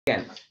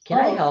Can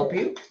I help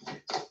you?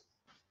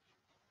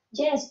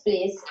 Yes,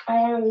 please. I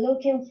am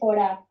looking for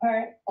a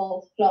pair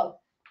of gloves.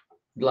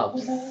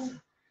 Gloves.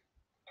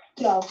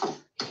 Gloves.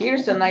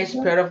 Here's a nice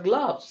pair of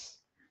gloves.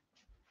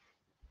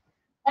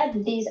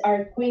 But these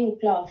are green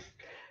gloves.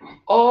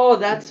 Oh,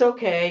 that's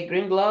okay.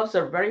 Green gloves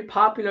are very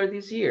popular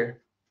this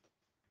year.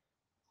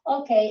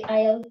 Okay,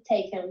 I'll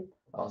take them.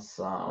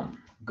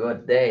 Awesome.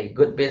 Good day.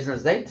 Good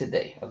business day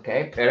today.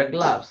 Okay, pair of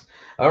gloves.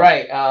 All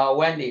right,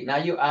 Wendy. Now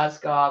you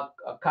ask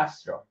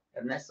Castro,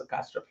 Ernesto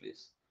Castro,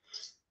 please.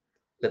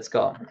 Let's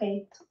go.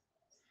 Okay.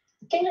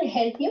 Can I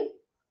help you?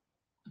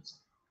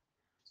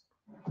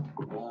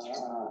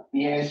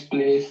 Yes,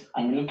 please.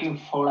 I'm looking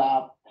for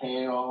a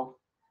pair of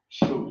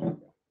shoes.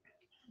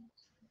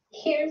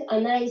 Here's a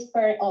nice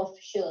pair of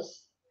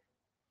shoes.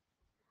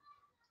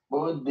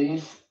 But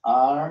these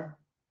are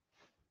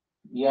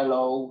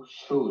yellow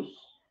shoes.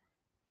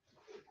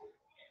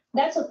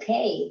 That's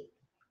okay.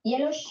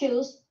 Yellow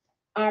shoes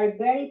are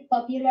very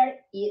popular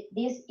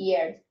this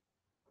year.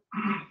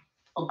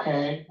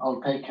 Okay,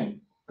 I'll take them.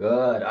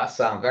 Good,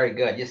 awesome, very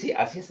good. You see,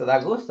 así se da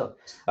gusto.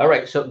 All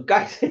right, so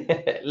guys,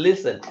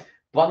 listen,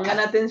 pongan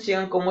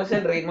atención cómo es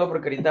el ritmo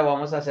porque ahorita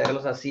vamos a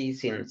hacerlos así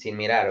sin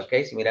mirar, ¿ok?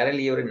 Sin mirar el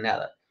libro ni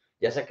nada.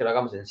 Ya sea que lo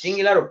hagamos en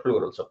singular o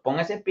plural. So,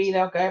 póngase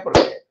pila, ¿ok?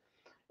 Porque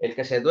el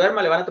que se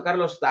duerma le van a tocar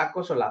los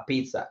tacos o la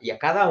pizza. Y a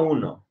cada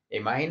uno,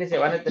 imagínense,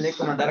 van a tener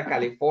que mandar a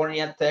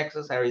California,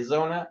 Texas,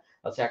 Arizona.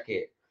 O sea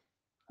que,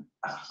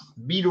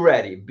 be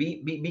ready,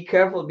 be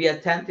careful, be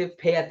attentive,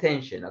 pay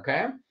attention, ¿ok?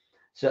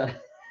 So,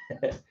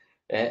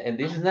 and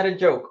this is not a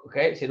joke,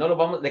 ¿ok? Si no,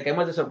 le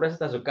caemos de sorpresa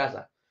hasta su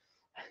casa.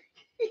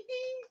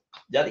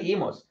 Ya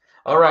dijimos.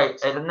 All right,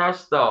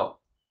 Ernesto,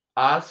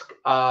 ask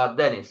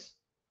Dennis.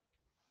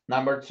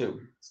 Number 2.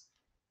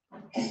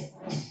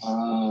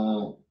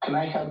 Can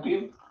I help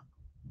you?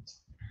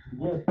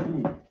 Yes,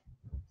 please.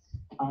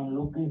 I'm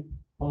looking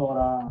for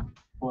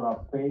a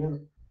pair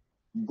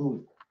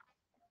boot.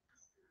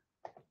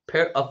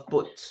 Pair of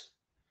boots.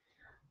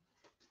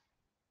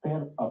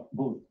 Pair of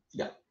boots.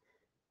 Yeah.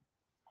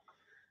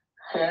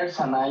 Here's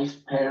a nice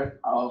pair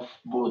of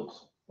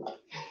boots.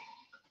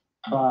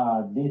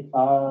 But these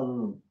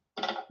are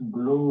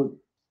blue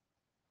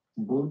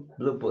boots.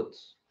 Blue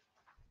boots.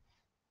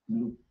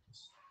 Blue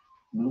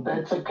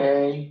That's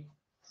okay.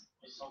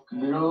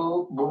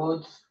 Blue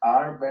boots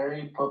are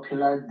very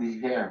popular this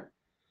year.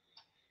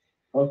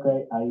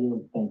 Okay, I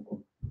will take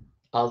them.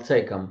 I'll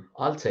take them.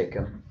 I'll take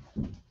them.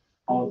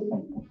 I'll take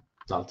them.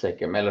 I'll take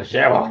them. Me los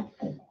llevo.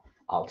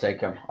 I'll take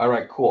them. All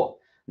right, cool.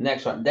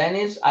 Next one.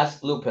 Dennis,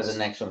 ask Lupe the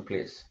next one,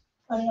 please.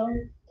 I'll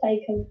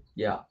take them.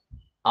 Yeah,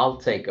 I'll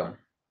take them.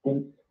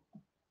 Can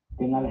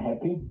I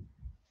help you?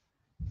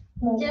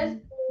 Yes,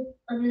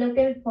 I'm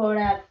looking for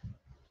a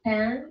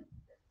pen.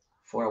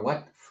 For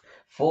what?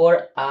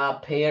 For a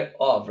pair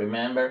of,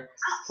 remember?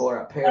 For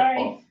a pair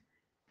Sorry.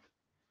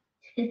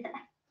 of.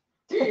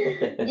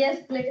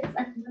 Yes, please.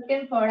 I'm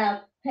looking for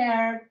a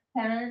pair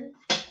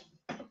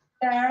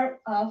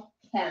of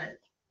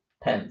pants.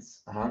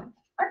 Pens. Uh-huh.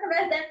 What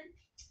about them?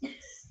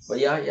 But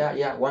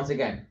yeah. Once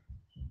again.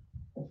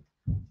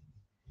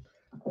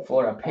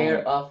 For a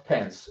pair of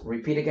pens.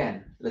 Repeat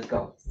again. Let's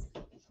go.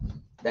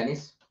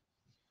 Dennis?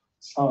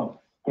 Oh,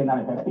 can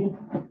I help you?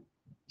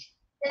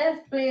 Yes,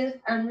 please.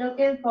 I'm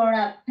looking for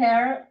a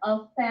pair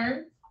of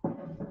pants.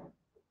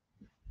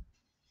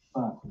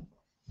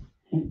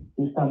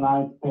 It's a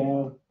nice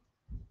pair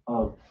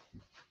of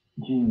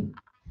jeans.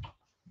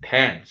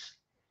 Pants.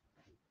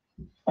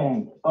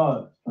 Pants.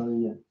 Oh,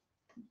 sorry.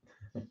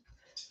 Yeah.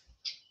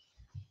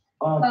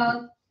 Oh,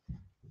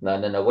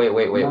 No.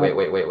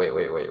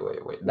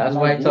 Wait. That's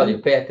why I told you,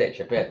 pay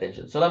attention.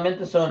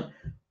 Solamente son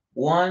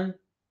 1,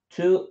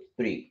 2,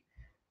 3.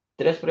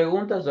 3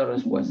 preguntas, 2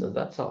 respuestas.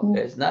 That's all.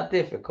 It's not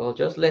difficult.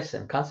 Just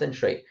listen,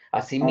 concentrate.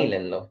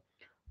 Asimílenlo.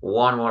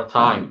 One more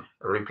time.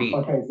 Repeat.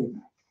 okay.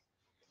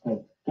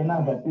 Can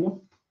I help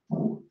you?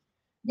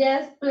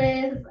 Yes,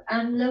 please.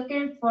 I'm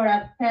looking for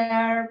a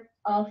pair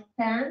of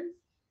pants.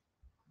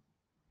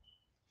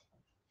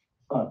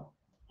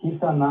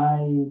 It's a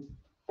nice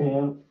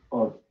pair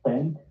of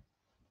pants.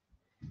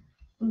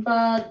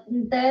 But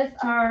these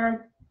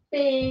are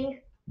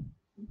pink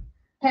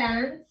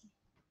pants.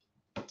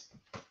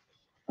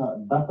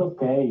 That's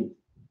okay.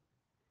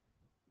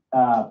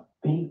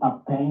 Pink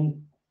pants.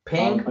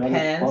 Pink very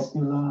pants.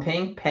 popular.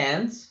 Pink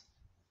pants.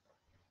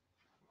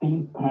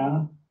 Pink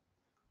pants.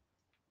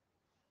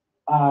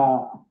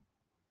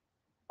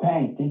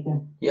 Pants,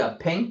 teacher. Yeah,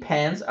 pink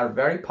pants are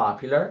very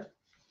popular.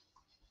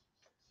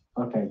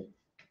 Okay.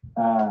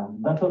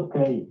 That's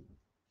okay.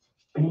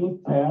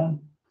 Pink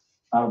pants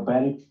are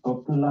very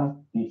popular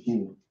this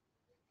year.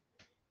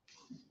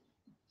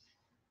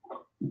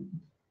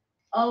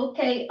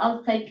 Okay,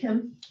 I'll take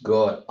him.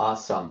 Good.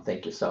 Awesome.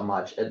 Thank you so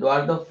much.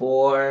 Eduardo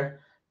for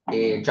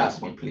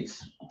Jasmine,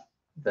 please.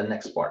 The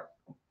next part.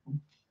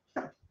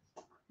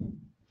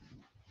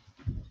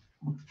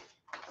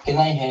 Can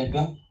I help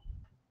you?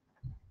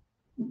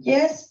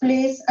 Yes,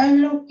 please.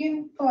 I'm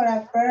looking for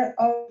a pair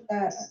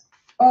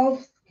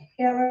of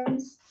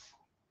earrings.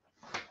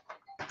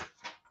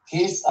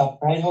 Here's a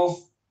pair of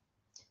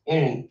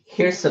earrings.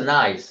 Here's a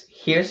nice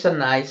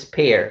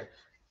pair.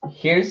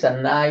 Here's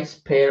a nice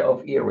pair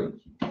of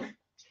earrings.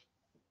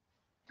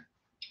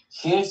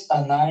 Here's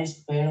a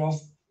nice pair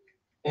of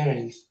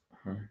earrings.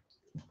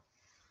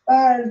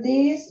 But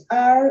these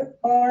are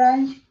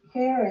orange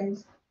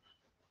herrings.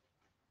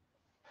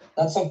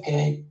 That's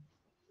okay.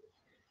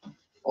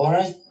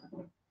 Orange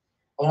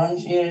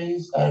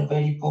earrings are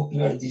very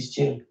popular this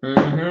year.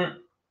 Bingo.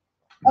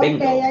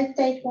 Okay, I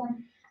take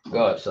one.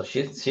 Good. So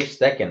she's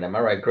taking them.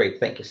 All right, great.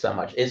 Thank you so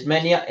much.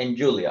 Ismenia and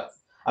Julia.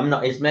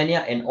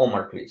 Ismenia and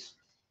Omar, please.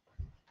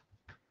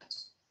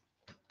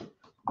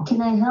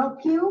 Can I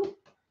help you?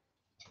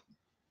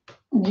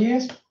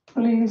 Yes,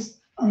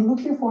 please. I'm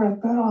looking for a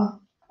pair of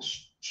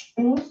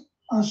shoes,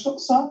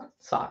 socks.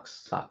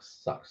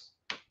 Socks.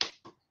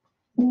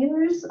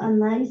 Here's a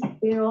nice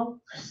pair of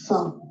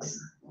socks.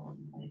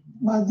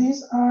 But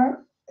these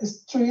are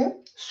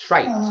Striped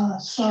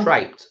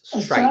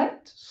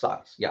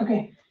socks. Yeah.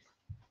 Okay.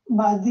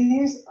 But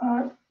these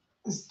are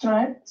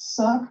striped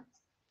socks.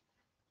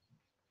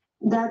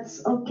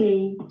 That's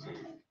okay.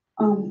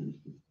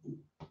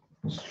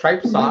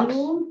 Striped socks.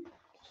 Blue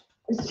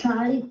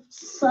striped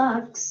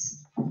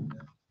socks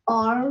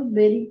are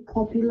very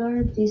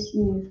popular this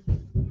year.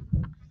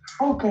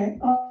 Okay,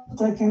 I'll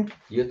take it.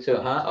 You too,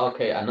 huh?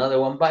 Okay, another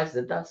one bites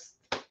the dust.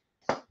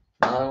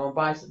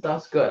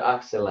 Good,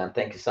 excellent.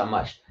 Thank you so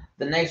much.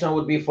 The next one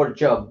would be for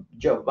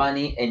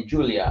Giovanni and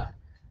Julia.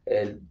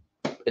 El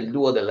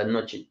dúo de la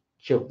noche,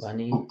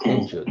 Giovanni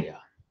and Julia.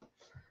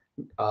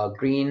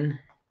 Green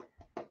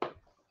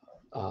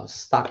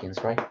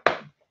stockings, right?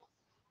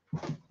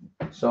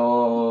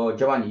 So,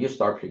 Giovanni, you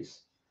start,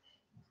 please.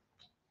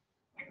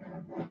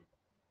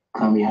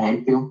 Can we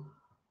help you?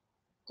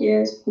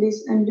 Yes,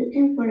 please. I'm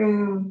looking for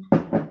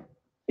a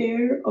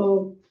pair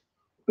of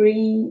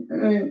green.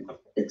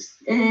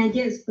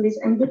 Yes, please.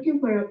 I'm looking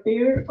for a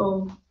pair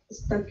of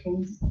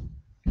stockings.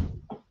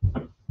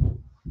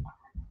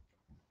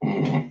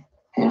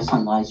 Here's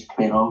a nice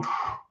pair of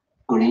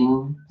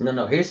green.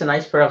 No. Here's a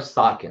nice pair of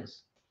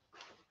stockings.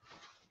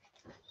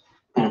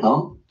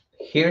 Perdón.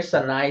 Here's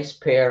a nice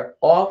pair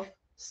of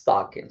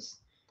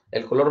stockings.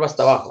 El color va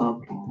hasta abajo.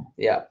 Stocking.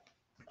 Yeah.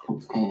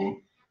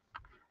 Okay.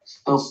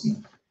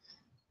 Stocking.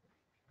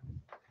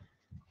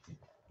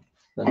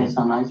 Here's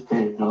a nice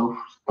pair of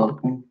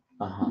stocking.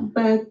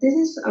 But this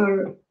is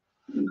our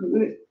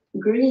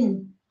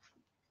green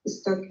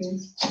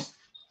stockings.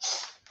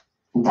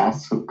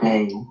 That's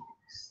okay.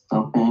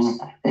 Stocking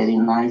are very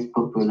nice,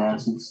 popular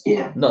this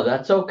year. No,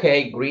 that's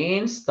okay.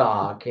 Green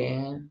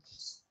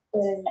stockings.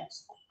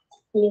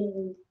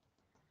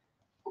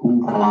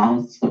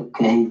 That's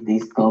okay.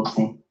 This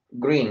stocking.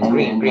 Green.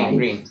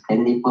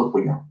 Very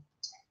popular.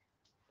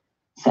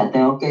 O sea,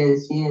 tengo que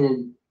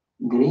decir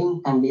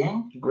green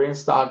también. Green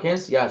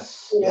stockings,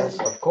 yes,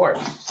 of course.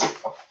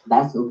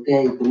 That's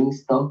okay. Green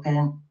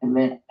stocking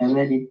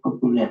very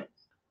popular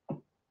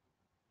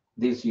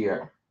This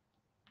year.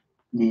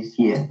 this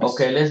year.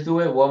 Okay, let's do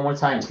it one more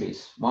time,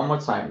 please. One more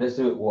time. Let's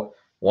do it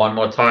one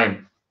more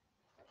time.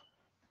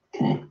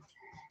 Okay.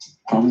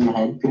 Can we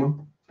help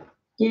you?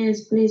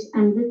 Yes, please.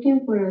 I'm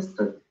looking for a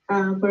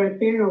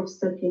pair of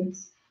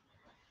stockings.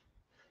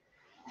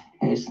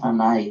 Here's a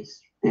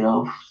nice pair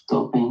of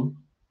stocking.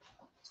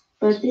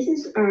 But this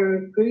is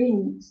our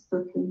green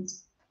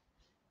stockings.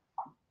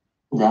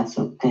 That's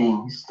okay.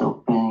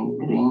 Stocking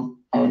green.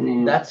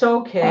 Very, That's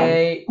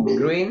okay.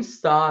 Green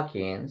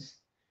stockings.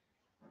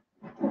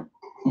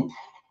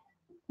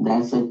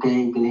 that's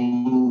okay.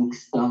 Green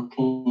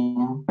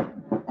stocking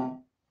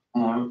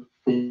are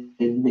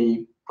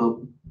very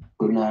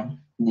popular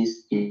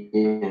this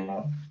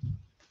year.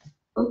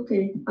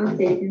 Okay, I'll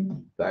take it.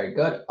 Very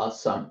good.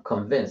 Awesome.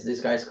 Convinced.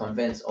 This guy's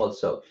convinced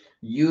also.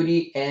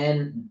 Yuri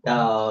and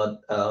I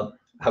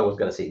was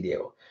gonna say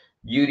Diego.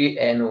 Yuri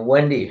and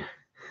Wendy.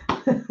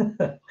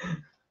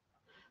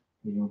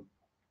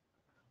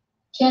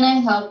 Can I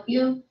help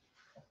you?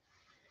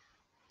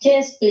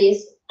 Yes,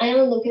 please. I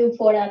am looking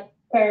for a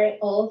pair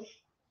of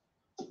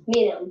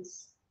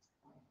mittens.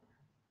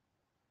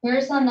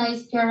 Here's a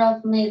nice pair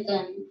of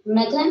mittens.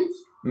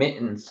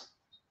 Mittens.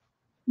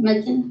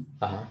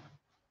 Uh-huh.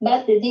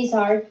 But these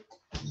are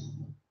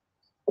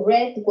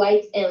red,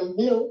 white, and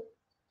blue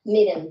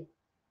mittens.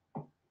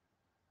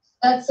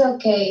 That's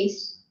okay.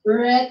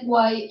 Red,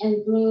 white,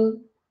 and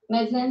blue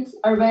mittens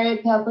are very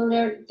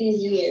popular this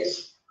year.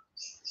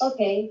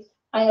 Okay,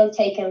 I'll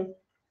take them.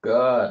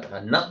 Good.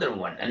 Another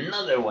one.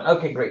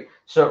 Okay, great.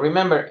 So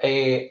remember,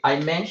 I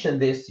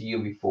mentioned this to you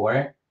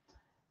before.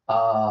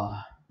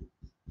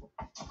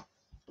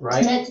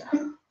 Right?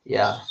 Mitten.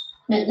 Yeah.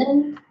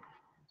 Mitten.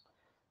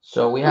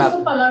 So we have.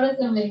 Esas palabras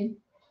se me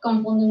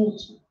confunden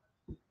mucho.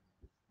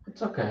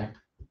 It's okay.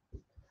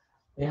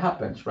 It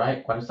happens,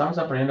 right? Cuando estamos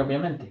aprendiendo,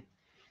 obviamente.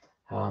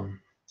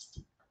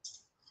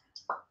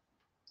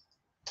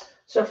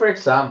 So for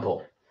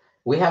example,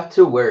 we have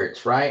two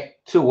words, right?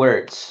 Two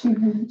words.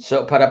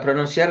 So para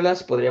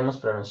pronunciarlas, podríamos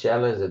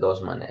pronunciarlas de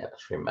dos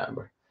maneras,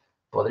 remember.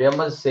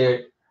 Podríamos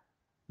decir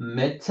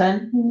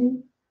mitten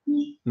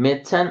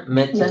mitten,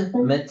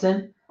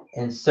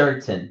 and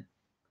certain.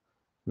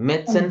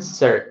 Mitten,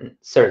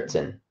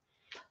 certain.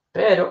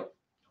 Pero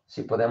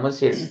si podemos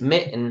decir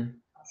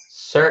mitten,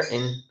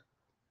 certain,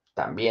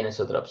 también es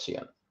otra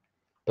opción.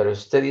 Pero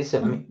usted dice,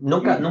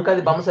 nunca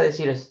vamos a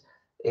decir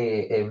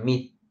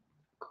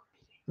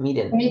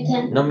miren,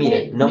 no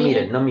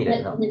miren,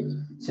 no.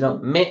 Sino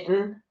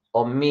mitten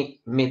o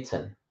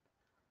mitten.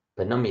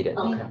 Pero no miren,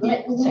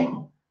 okay.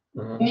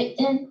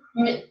 Mitten.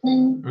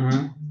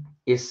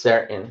 Is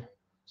certain.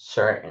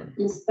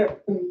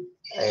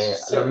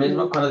 Lo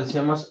mismo cuando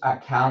decimos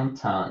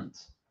accountant,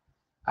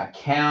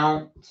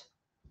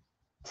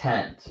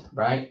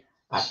 right?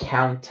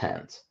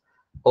 Accountant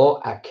o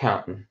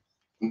accountant.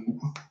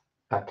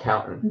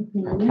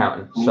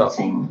 So,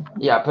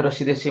 yeah, pero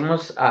si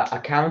decimos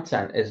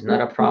accountant is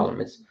not a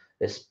problem.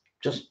 It's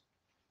just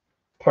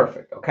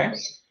perfect, okay?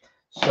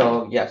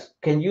 So, yes.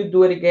 Can you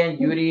do it again,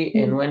 Yuri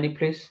and Wendy,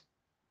 please?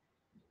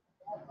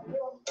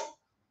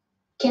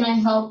 Can I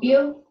help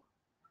you?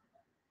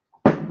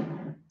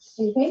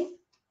 Excuse me?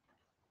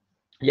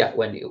 Yeah,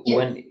 Wendy. Yes.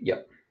 Wendy,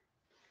 yeah.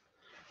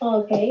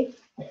 Okay.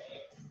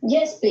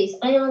 Yes, please.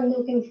 I am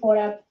looking for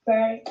a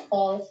pair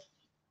of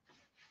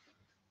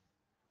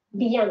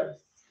pajamas.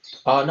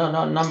 Oh, no,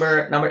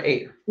 number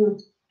 8.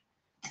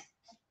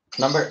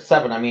 Number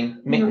 7, I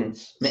mean,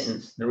 mittens.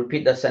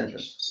 Repeat the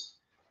sentence.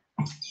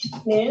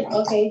 Then,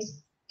 okay.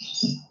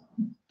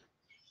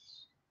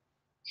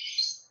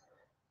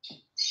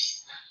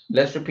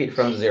 Let's repeat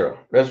from 0.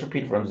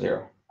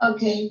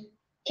 Okay.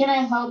 Can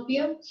I help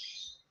you?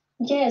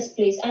 Yes,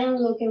 please. I am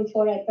looking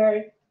for a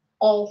pair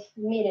of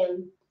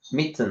mittens.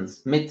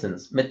 Mittens.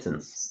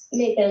 Mittens.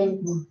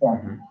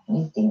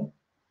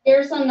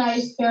 Here's a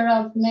nice pair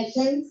of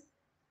mittens.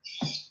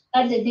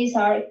 And these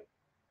are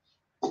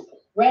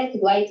red,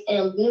 white,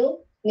 and blue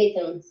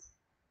mittens.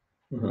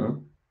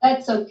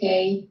 That's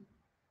okay.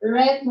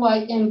 Red,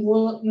 white, and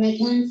blue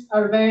mittens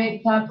are very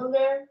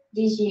popular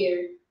this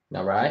year.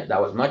 All right, that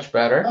was much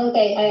better.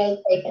 Okay,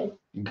 I'll take them.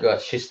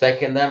 Good, she's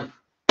taking them.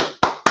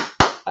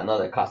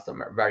 Another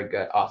customer, very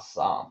good,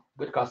 awesome.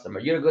 Good customer,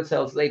 you're a good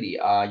sales lady,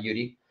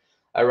 Yuri.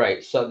 All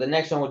right, so the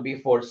next one would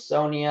be for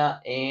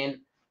Sonia and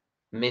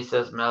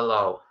Mrs.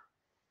 Mello.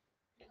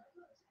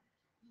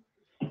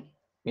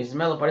 Mrs.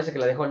 Mello, parece que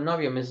la dejó el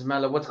novio. Mrs.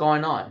 Mello, what's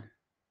going on?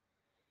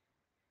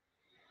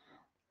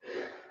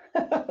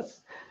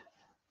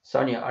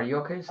 Sonia, are you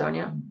okay,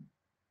 Sonia?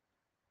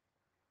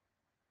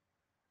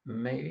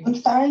 Maybe. I'm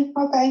sorry.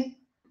 Okay.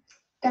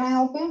 Can I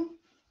help you?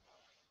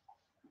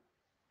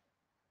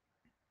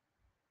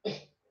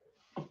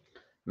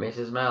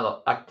 Mrs.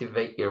 Mello,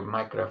 activate your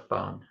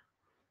microphone.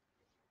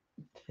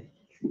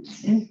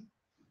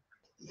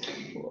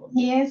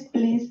 Yes,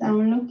 please.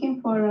 I'm looking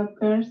for a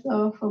pair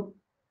of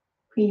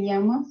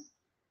pajamas.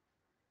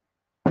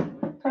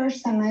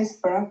 First, a nice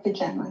pair of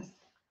pajamas.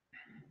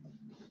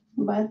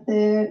 But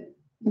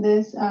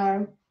these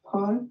are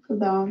polka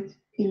dot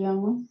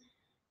pajamas.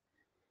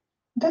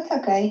 That's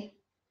okay.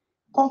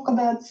 Polka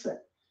dots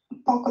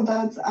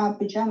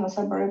pajamas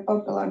are very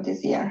popular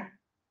this year.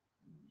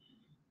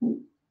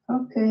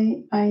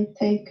 Okay, I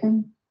take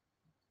them.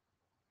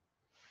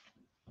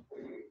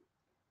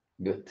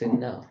 Good to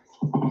know.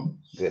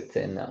 Good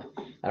to know.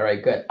 All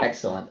right, good,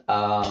 excellent.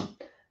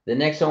 The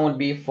next one would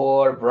be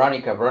for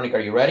Veronica. Veronica,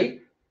 are you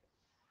ready?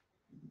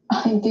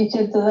 Ay,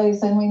 teacher, todavía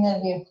soy muy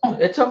nerviosa.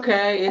 It's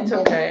okay, it's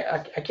okay.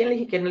 ¿A quién le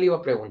iba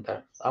a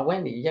preguntar? A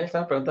Wendy, ya le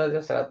estaba preguntando desde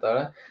hace rato,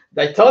 ¿verdad?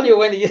 I told you,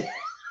 Wendy.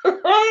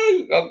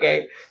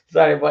 Okay,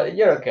 sorry, but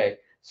you're okay.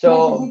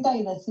 So, Necesito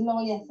ayuda, sí lo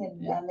voy a hacer,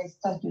 ya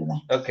necesito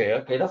ayuda.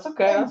 okay, that's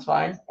okay, that's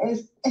fine.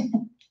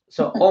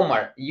 So,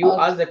 Omar, you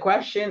ask the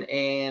question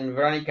and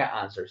Veronica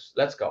answers.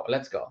 Let's go.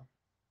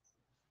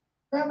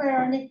 Hello,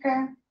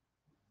 Veronica.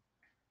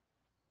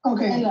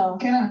 Okay, Hello.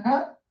 can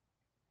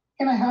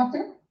I help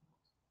you?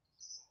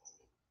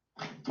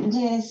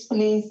 Yes,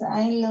 please.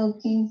 I'm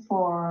looking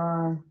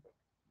for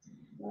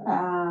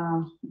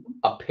A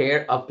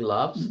pair of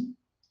gloves?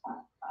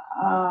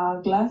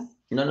 glass.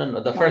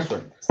 No, the first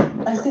one.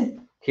 I said,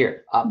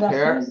 Here, a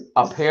pair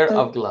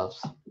of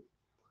gloves.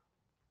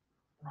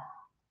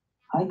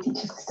 ay,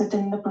 teacher, es que estoy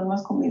teniendo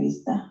problemas con mi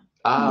vista.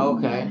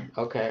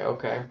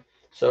 Okay.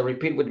 So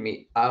repeat with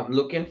me. I'm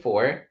looking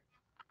for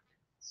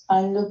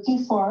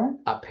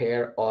a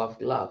pair of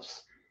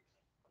gloves.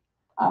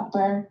 A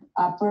pair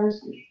of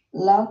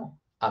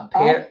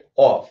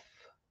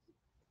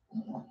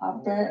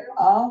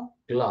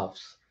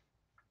Gloves.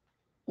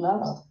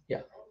 gloves.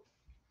 Yeah.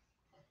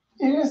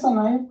 It is a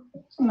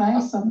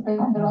nice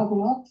pair of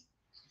gloves.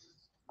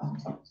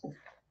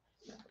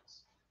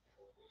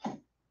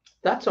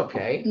 That's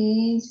okay.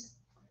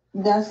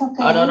 That's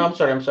okay. Oh, no, I'm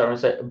sorry.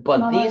 But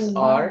No, these it's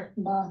are,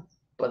 not,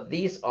 but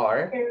These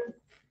are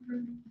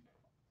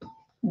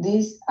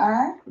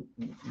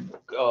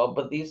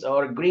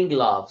green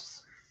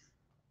gloves.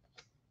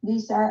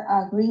 These are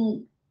a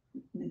green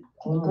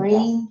gloves.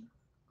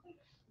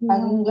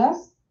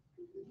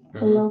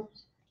 Mhm.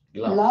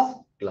 Gloves.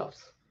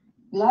 Gloves.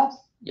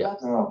 Yeah.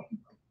 Gloves.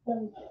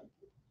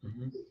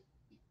 Mhm.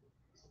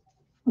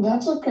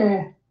 That's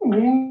okay.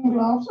 Green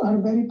gloves are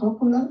very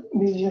popular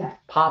this year.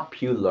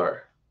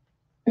 Popular.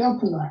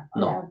 Popular.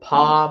 No,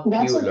 Yeah.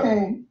 That's popular.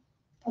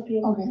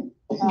 okay. Okay.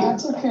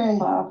 That's okay.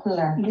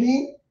 Popular.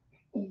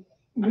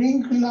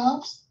 Green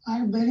gloves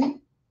are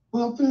very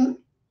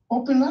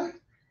popular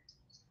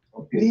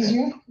this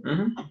year.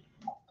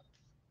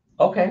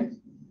 Okay,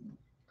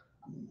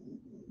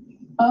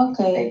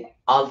 Okay.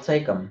 I'll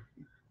take them.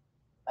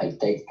 I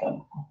take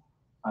them.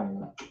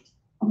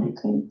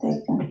 Okay,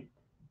 take them.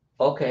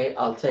 Okay,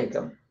 I'll take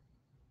them.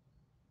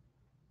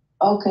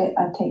 Okay,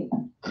 I take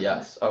them.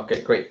 Yes.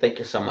 Okay, great. Thank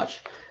you so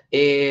much.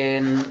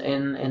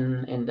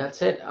 And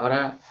that's it.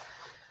 Ahora.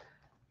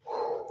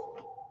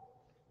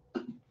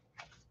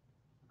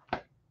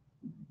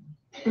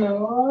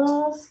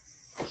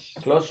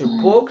 Close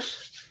your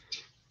books.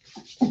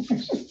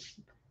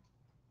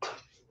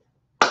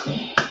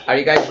 Are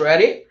you guys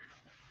ready?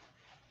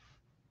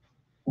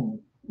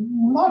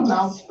 Not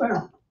now,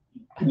 but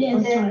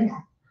Yes.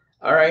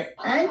 All right.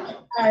 I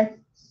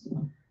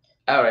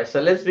All right.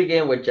 So let's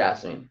begin with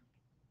Jasmine.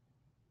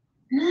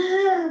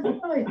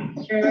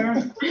 sure.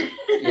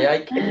 Yeah, I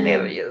get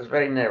nervous,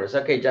 very nervous.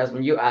 Okay,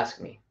 Jasmine, you ask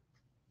me.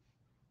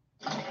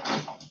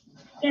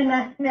 Can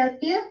I help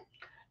you?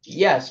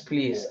 Yes,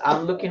 please.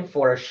 I'm looking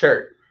for a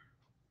shirt.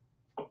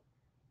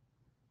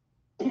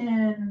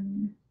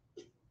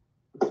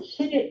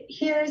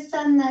 Here's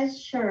a nice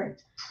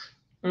shirt.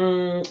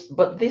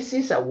 But this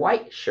is a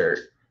white shirt.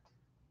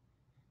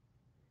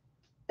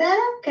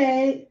 That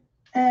okay.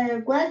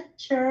 What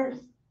shirt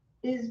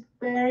is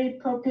very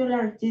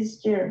popular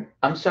this year?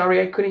 I'm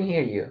sorry, I couldn't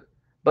hear you.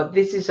 But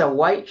this is a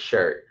white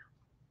shirt.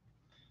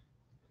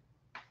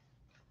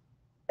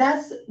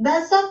 That's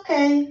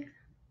okay.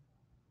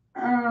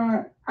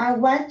 A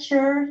white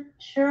shirt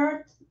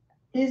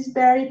is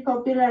very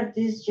popular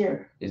this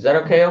year. Is that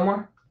okay,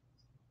 Omar?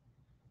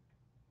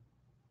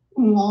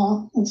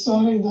 no, it's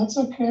only that's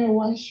okay.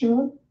 White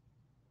shirt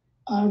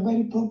are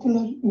very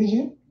popular this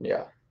year.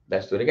 Yeah.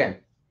 Let's do it again.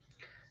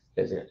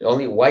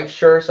 Only white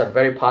shirts are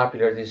very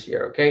popular this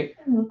year, okay?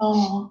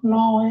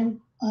 No,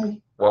 I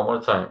One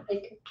more time,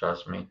 Okay.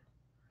 Jasmine.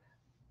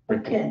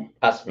 Okay.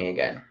 Ask me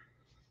again.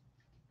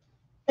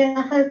 Can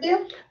I help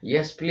you?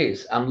 Yes,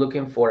 please. I'm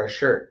looking for a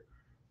shirt.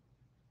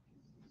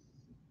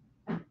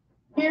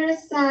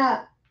 Here's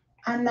a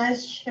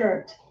nice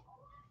shirt.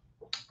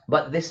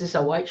 But this is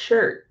a white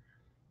shirt.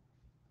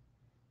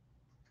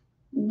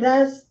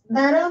 That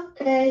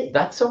okay.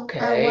 That's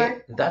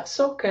okay. That's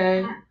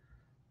okay.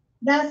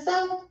 That's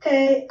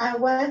okay. A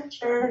white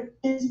shirt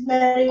is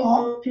very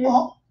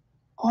popular.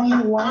 only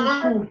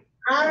white shirt.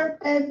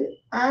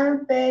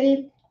 Are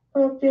very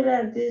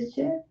popular this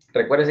year.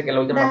 Recuérdese que la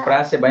última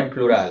frase va en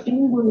plural.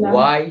 Singular.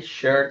 White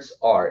shirts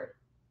are.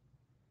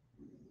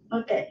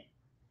 Okay.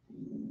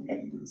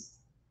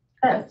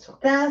 That's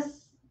okay.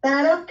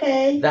 That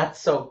okay.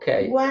 That's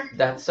okay. What?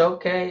 That's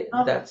okay.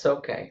 Okay. That's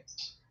okay.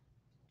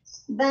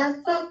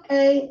 That's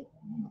okay.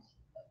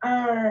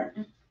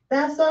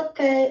 That's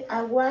okay.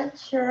 A white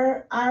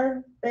shirt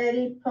are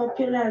very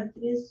popular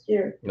this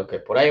year. Okay,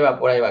 por ahí va,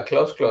 por ahí va.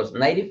 Close, close.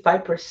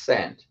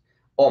 95%.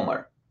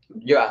 Omar,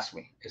 you ask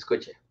me.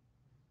 Escuche.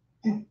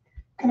 Can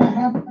I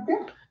help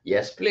you?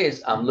 Yes,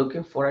 please. I'm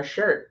looking for a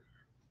shirt.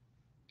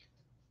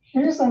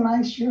 Here's a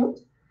nice shirt.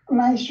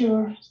 Nice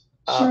shirt.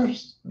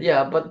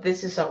 Yeah, but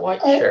this is a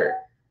white Oh. shirt.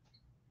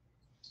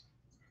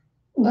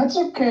 That's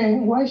okay.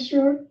 White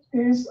shirt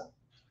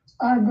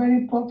are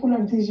very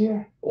popular this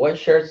year. White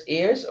shirts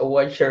is or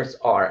white shirts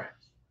are?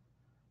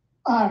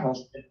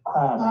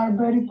 Are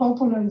very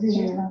popular this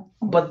year.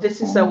 But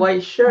this is a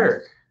white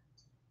shirt.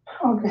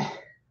 Okay.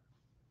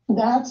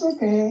 That's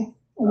okay.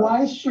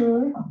 White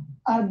shirt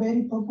are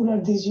very popular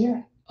this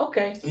year.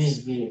 Okay,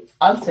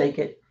 I'll take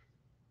it.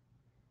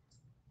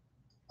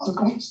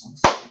 Okay.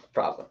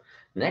 Problem.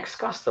 Next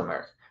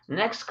customer.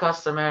 Next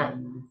customer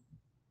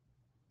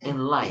in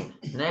line.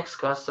 Next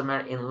customer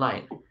in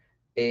line.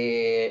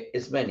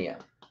 Ismenia.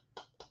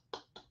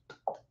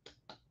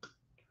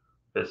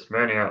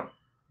 Ismenia.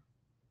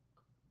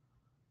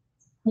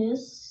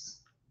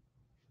 Yes.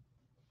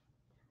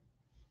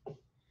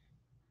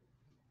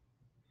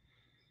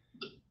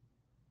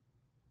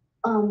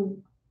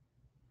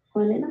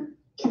 Juelena,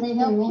 can I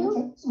help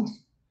you?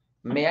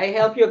 May I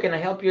help you? Can I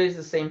help you? Is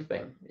the same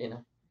thing, you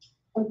know.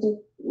 Okay.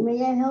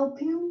 May I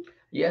help you?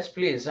 Yes,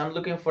 please. I'm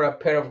looking for a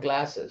pair of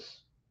glasses.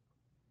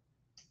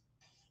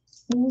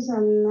 These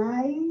are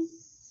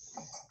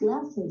nice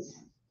glasses.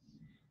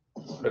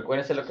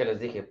 Recuérdense lo que les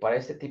dije. Para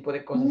este tipo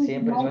de cosas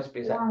siempre se va a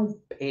expresar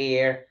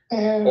pair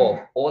Uh, of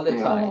all the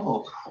time.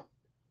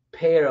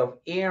 Pair of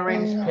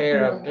earrings,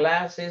 pair of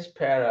glasses,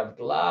 pair of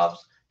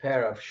gloves,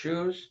 pair of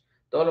shoes.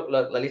 Todo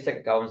la lista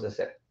que acabamos de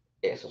hacer.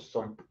 Esos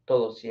son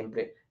todos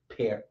siempre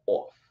pair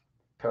of.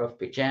 Pair of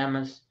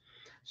pajamas.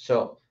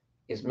 So,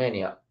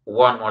 Ismenia,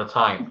 one more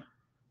time.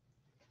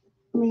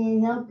 May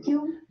I help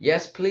you?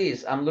 Yes,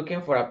 please. I'm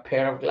looking for a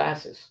pair of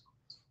glasses.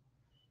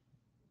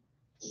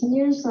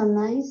 Here's a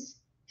nice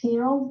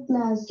pair of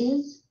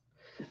glasses.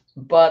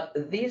 But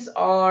these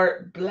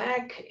are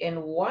black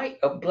and white,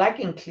 black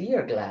and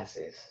clear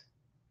glasses.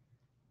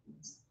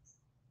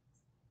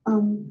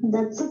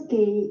 That's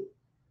okay.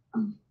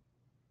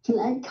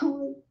 Black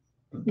color.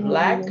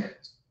 Black,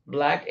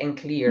 black and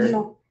clear.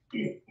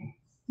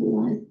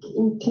 Black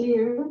and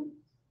clear.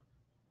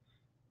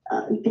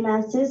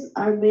 Glasses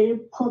are very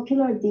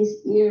popular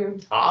this year.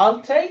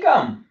 I'll take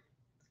them.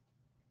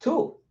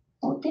 2.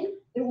 Okay,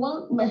 you're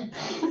welcome.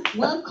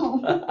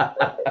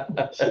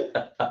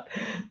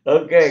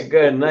 Okay,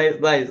 good. Nice.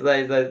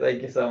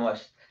 Thank you so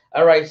much.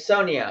 All right,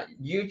 Sonia,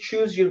 you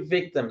choose your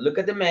victim. Look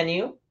at the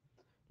menu.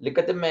 Look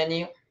at the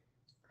menu.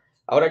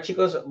 Ahora,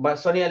 chicos,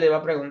 Sonia le va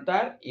a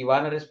preguntar y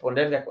van a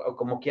responder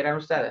como quieran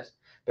ustedes.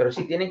 Pero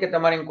sí tienen que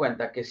tomar en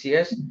cuenta que si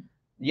es,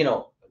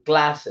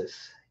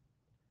 glasses,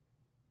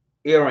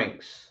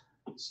 earrings,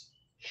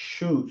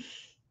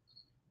 shoes,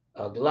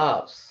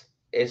 gloves,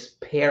 es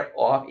pair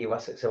of y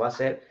se va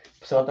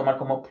a tomar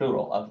como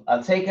plural.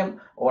 I'll take him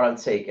or I'll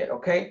take it,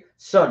 okay?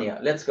 Sonia,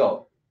 let's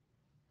go.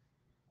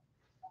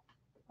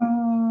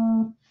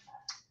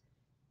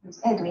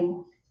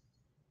 Edwin.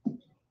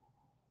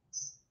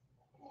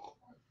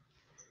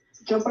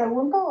 ¿Yo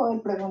pregunto o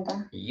él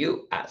pregunta?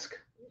 You ask.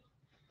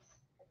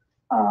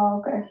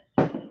 Okay.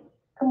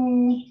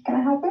 Can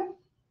I help you?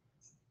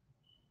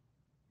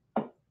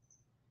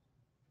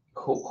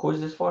 Who is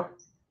this for?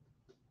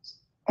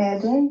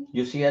 Edwin.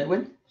 You see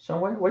Edwin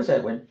somewhere? Where's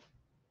Edwin?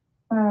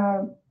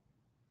 I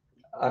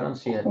don't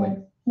see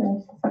Edwin.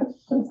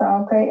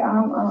 Okay.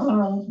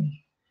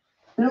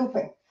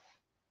 Lupe.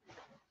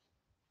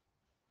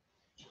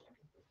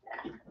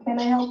 Can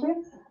I help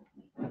you?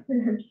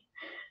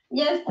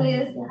 Yes,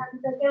 please.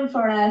 I'm looking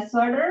for a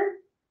sweater.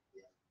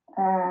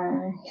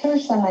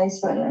 Here's a nice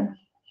sweater.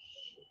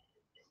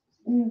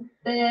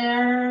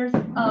 There's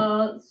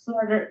a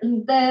sweater.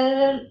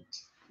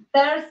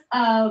 There's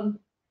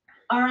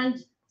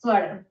orange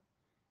sweater.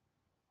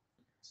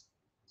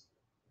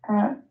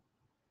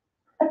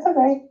 That's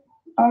okay.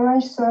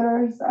 Orange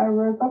sweaters are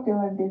very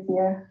popular this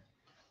year.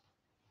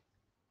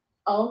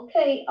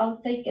 Okay, I'll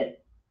take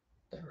it.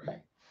 All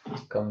right.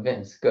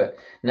 Convinced. Good.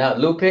 Now,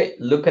 Lupe,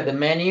 look at the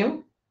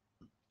menu.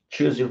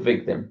 Choose your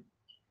victim.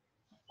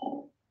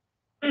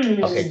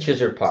 Okay, choose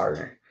your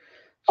partner.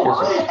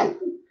 Choose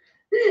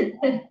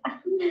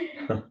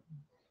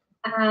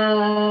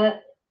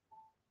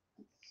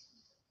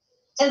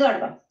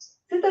Eduardo.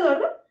 ¿Sí está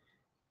Eduardo?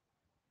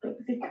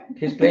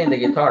 He's playing the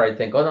guitar, I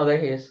think. Oh, no, there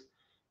he is.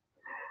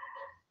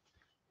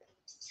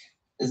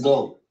 Let's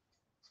go.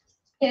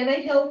 Can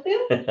I help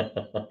you?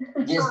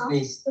 Yes,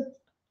 please.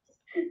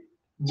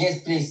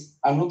 Yes, please.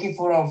 I'm looking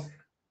for a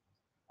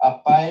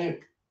pair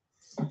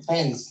of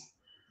pens.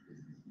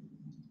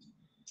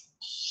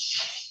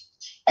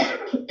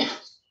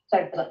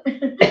 Sorry, perdón.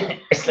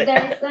 It's like,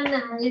 There's a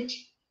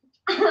nice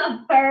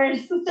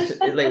purse.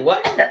 it's like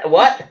what?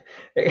 What?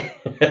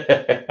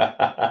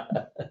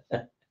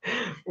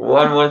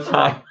 One more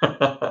time.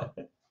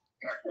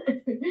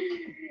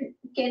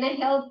 Can I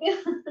help you?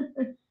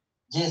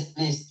 Yes,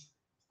 please.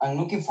 I'm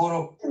looking for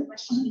a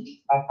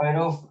pair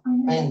of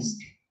pens.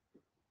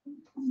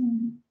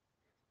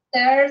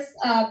 There's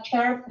a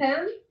pair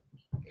pen.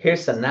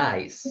 Here's a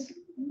nice.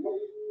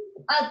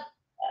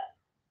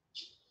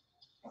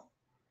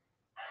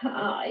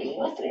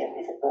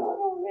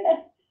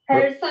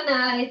 Here's a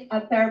nice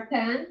pair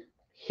pen.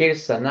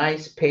 Here's a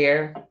nice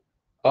pair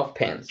of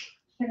pens.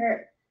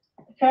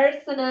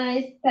 Here's a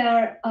nice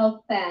pair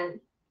of pens.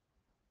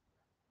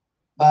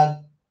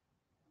 But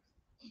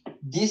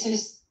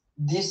these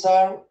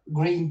are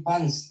green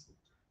pants.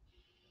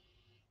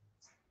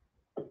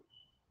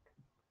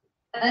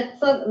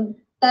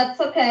 That's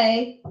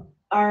okay.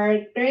 Our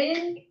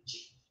green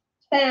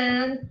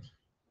pants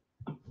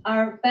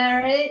are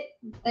very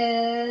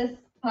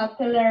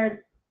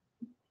popular.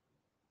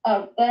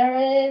 Are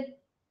very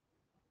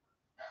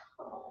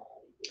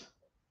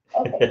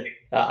okay.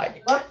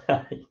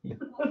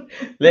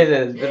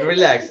 Listen,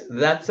 relax.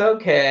 That's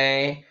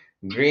okay.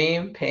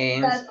 Green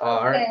paints That's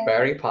are okay.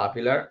 very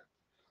popular.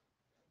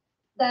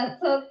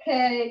 That's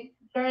okay.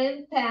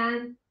 Green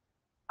pants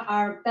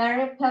are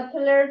very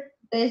popular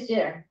this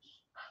year.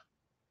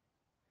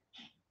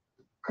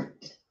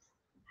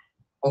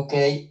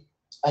 Okay,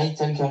 I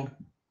tell him.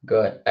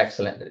 Good,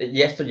 excellent.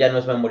 Y esto ya no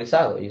es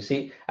memorizado, you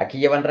see. Aquí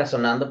llevan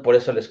razonando, por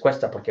eso les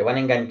cuesta, porque van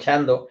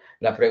enganchando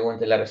la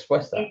pregunta y la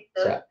respuesta.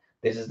 O sea,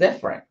 this is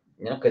different,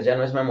 que ya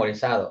no es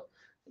memorizado.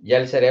 Ya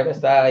el cerebro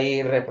está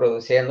ahí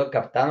reproduciendo,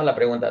 captando la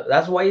pregunta.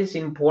 That's why it's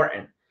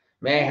important.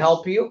 May I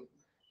help you?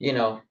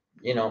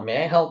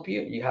 May I help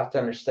you? You have to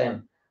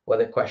understand what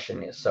the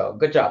question is. So,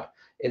 good job.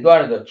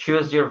 Eduardo,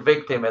 choose your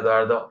victim,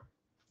 Eduardo.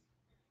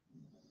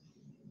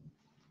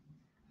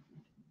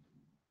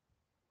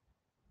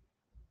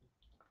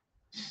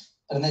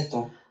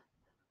 Ernesto.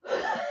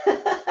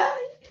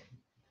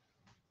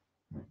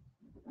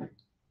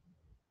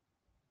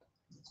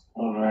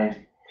 All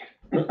right.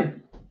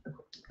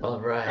 All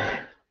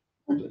right.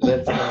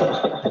 Let's go.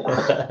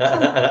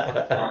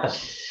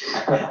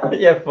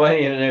 You're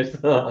funny,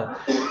 Ernesto.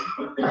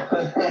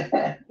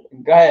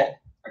 Go ahead.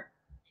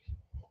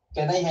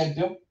 Can I help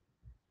you?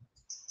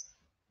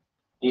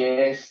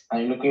 Yes,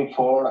 I'm looking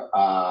for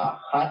a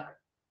hat.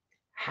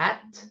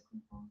 Hat.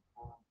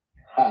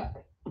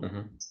 Hat.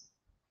 Mhm.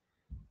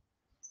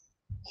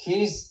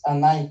 Here's a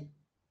nice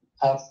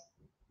hat.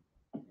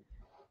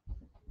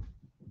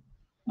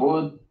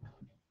 But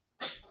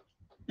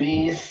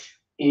this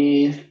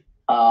is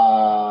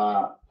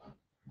a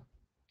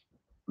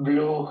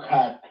blue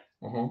hat.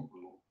 Mhm.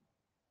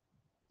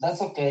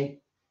 That's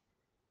okay.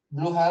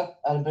 Blue hat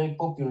are very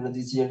popular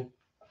this year.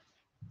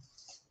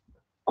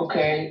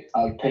 Okay,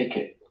 I'll take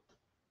it.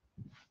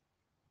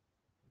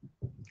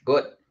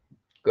 Good.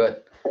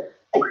 Good.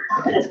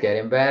 It's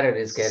getting better.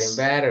 It's getting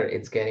better.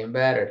 It's getting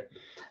better.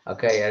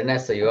 Okay,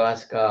 Ernesto, you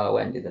ask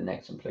Wendy the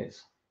next one,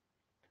 please.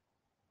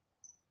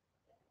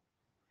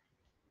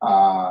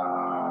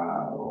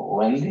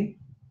 Wendy?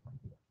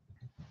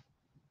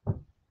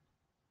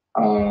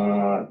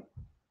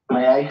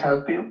 May I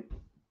help you?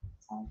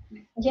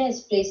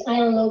 Yes, please. I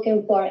am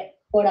looking for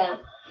a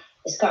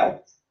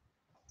scarf.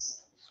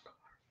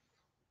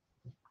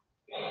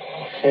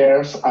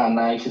 Here's a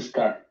nice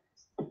scarf.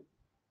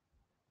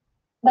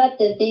 But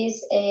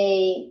this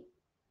a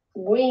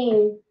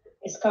green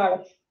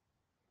scarf.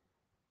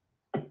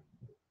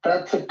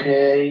 That's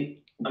okay.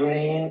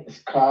 Green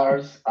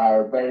scarves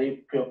are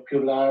very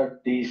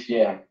popular this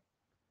year.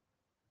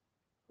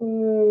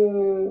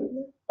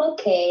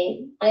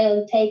 Okay,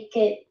 I'll take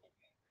it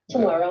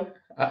tomorrow.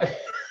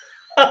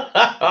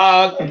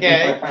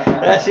 Okay.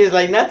 She's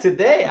like, not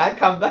today. I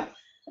come back.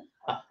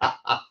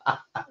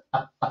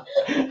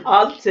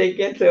 I'll take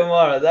it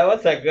tomorrow. That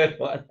was a good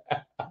one.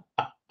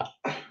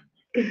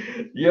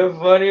 You're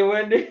funny,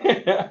 Wendy.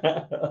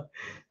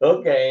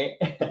 Okay.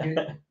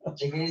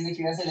 Cheque dice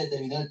que ya se le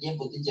terminó el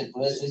tiempo, teacher,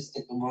 por eso es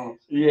que tomorrow.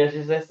 Yeah,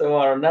 she says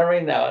tomorrow. Not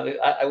right now.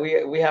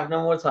 We have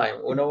no more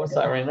time. No more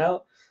time right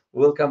now.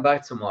 We'll come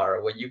back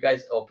tomorrow when you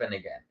guys open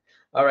again.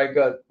 All right,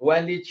 good.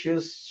 Wendy,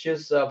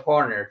 choose a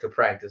partner to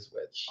practice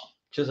with.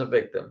 Choose a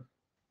victim.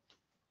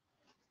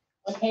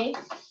 Okay,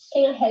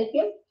 can I help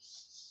you?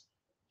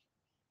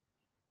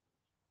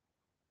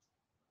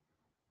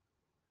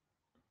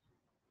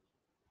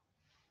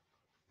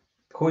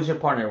 Who's your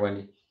partner,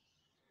 Wendy?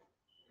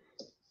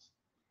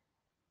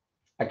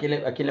 ¿A quién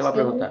le va a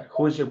preguntar?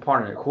 Who's your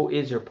partner? Who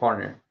is your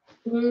partner?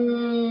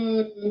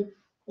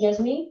 Just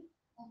me.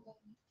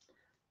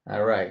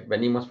 All right,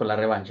 venimos por la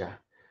revancha.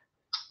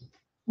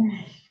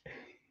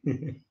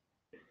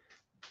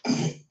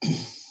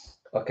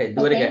 Okay,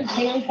 do it again.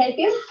 Can I help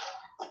you?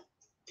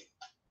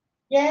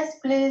 Yes,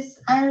 please.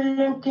 I'm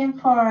looking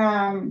for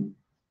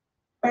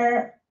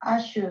pair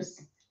of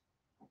shoes.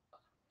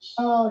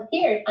 Oh,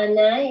 here, a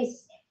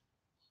nice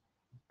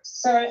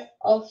pair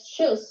of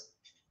shoes.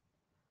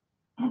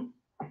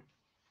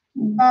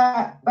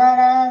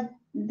 But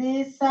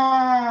these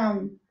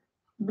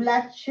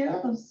black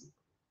shoes.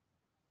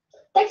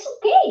 That's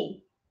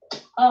okay.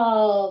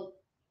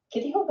 ¿Qué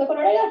dijo? ¿Qué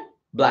color era?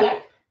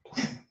 Black.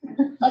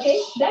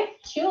 Okay, black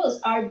shoes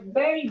are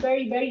very,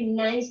 very, very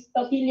nice,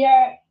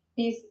 popular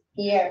this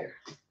year.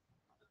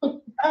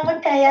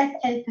 Okay, I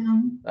take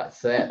them.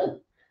 That's it.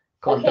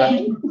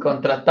 Okay.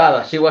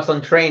 Contratada. She was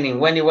on training.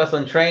 Wendy was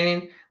on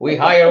training. We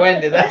hire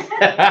Wendy. That's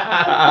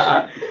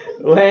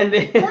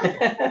Wendy.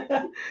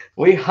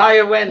 We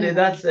hire Wendy.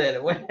 That's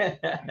it.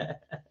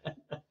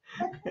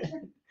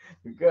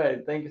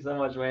 Good. Thank you so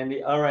much,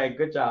 Wendy. All right.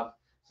 Good job.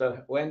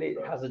 So Wendy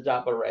has a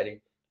job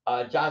already.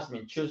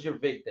 Jasmine, choose your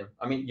victim.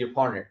 I mean, your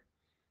partner.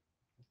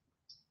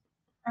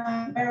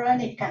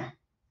 Veronica.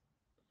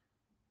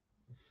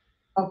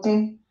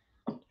 Okay.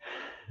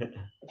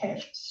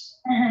 Okay.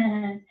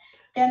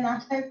 Can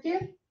I help you?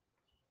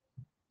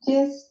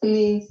 Yes,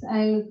 please.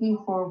 I'm looking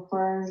for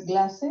pair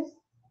glasses.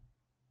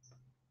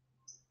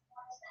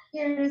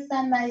 Here is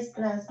a nice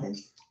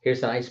glasses.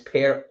 Here's a nice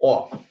pair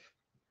of.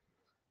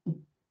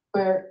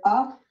 Pair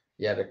of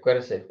Yeah,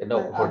 recuérdese.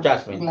 No, pair for of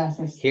Jasmine.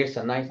 glasses. Here's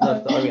a nice. No,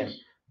 está bien.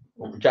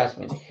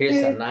 Jasmine,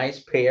 here's a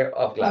nice pair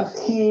of glasses.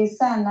 Here's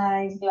a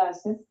nice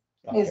glasses.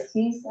 Okay. Is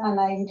his a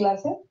nice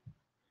glasses?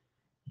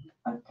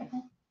 Okay.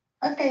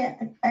 Okay,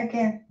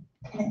 again.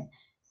 Okay.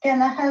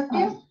 Can I help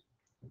you?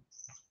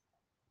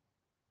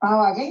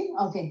 Oh, again?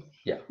 Okay.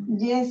 Yeah.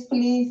 Yes,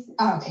 please.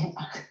 Okay.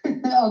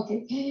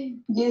 Okay.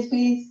 Yes,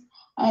 please.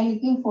 I'm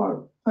looking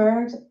for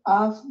pairs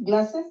of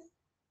glasses.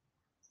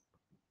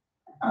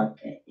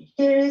 Okay.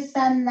 Here is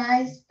a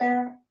nice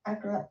pair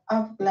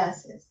of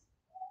glasses.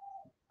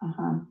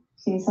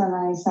 He's a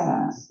nice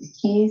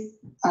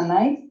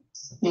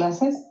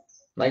glasses.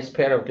 Nice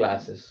pair of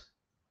glasses.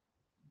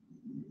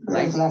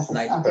 Nice, glasses.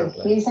 nice Okay. pair of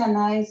glasses. He's a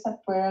nice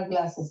pair of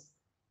glasses.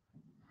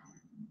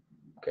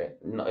 Okay,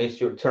 no, it's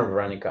your turn,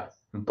 Veronica.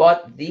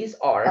 But these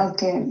are.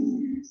 Okay.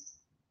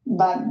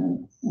 But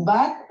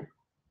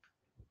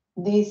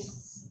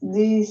this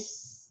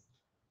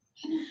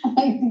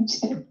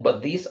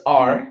But these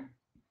are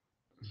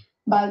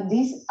but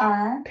these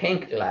are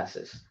pink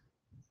glasses.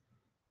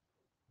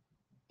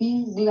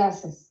 pink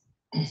glasses.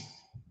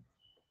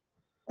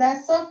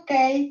 That's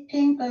okay.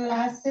 Pink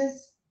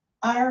glasses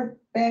are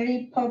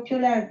very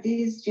popular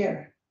this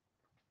year.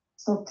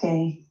 It's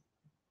okay.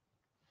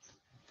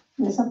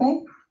 It's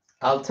okay?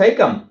 I'll take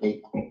them.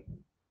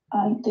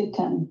 I take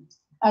them.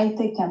 I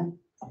take them.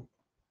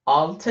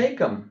 I'll take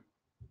them.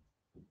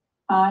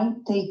 I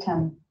take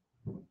them.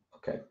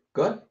 Okay,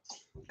 good.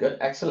 Good,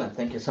 excellent.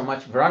 Thank you so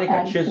much.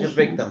 Veronica, I choose your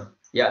take 'em. victim.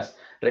 Yes.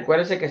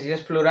 Recuérdese que si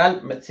es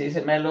plural, si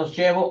dice me los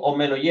llevo o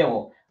me lo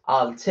llevo.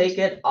 I'll take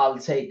it, I'll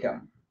take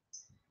them.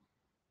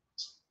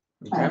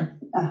 Okay,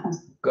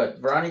 good.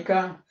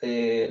 Veronica,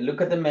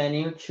 look at the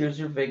menu, choose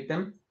your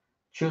victim.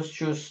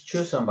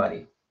 Choose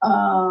somebody.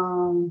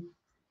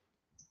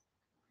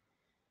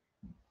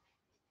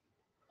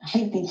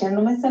 Ay, teacher,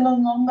 no me sé los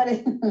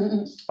nombres.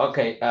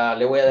 Okay,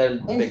 le voy a dar el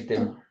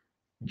victim.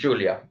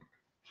 Julia.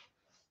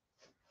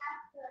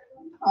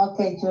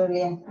 Okay,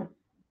 Julia.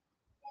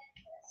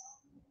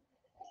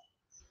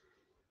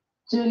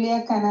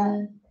 Julia,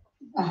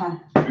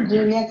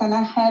 Julia, can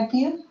I help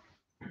you?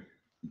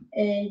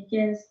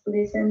 Yes,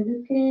 please. I'm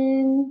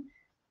looking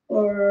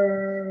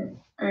for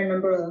an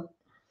umbrella.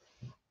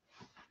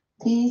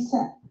 He's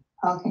a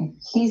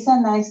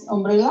nice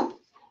umbrella.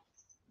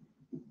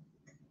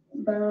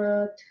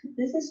 But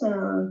this is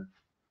a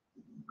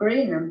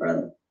green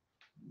umbrella.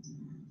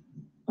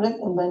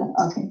 Red umbrella,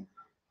 okay.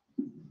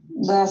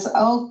 That's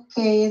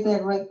okay,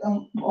 the red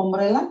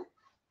umbrella.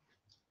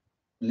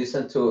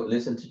 Listen to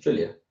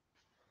Julia.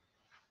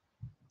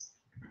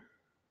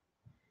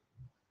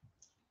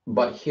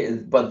 But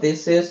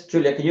this is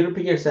Julia. Can you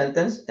repeat your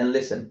sentence and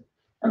listen?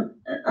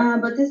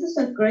 But this is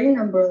a green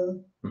umbrella.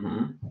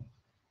 Mm-hmm.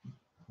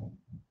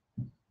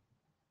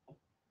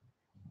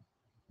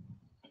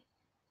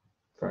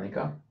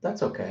 Veronica,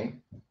 that's okay.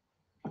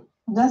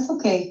 That's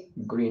okay.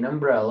 Green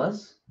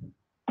umbrellas.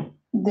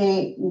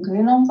 The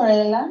green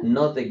umbrella.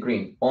 Not the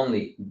green,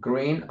 only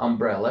green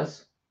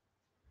umbrellas.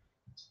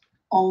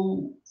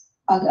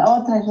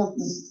 Otra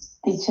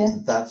teacher.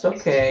 That's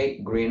okay.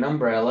 Green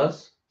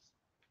umbrellas.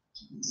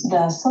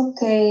 That's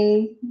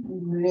okay.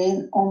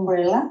 Green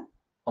umbrella.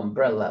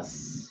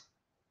 Umbrellas.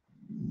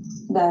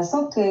 That's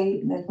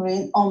okay. The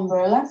green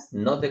umbrellas.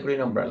 Not the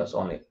green umbrellas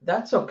only.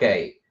 That's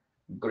okay.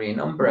 Green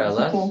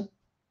umbrellas. Okay.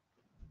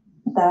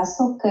 That's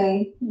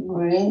okay.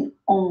 Green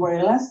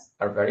umbrellas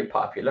are very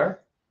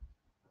popular.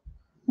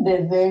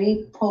 They're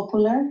very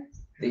popular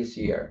this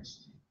year.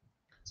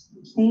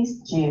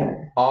 This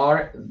year.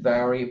 Are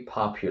very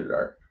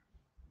popular.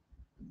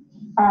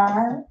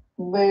 Are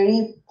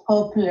very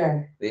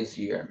popular. This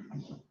year.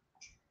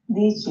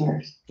 This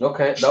year.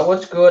 Okay, that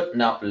was good.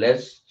 Now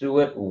let's do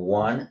it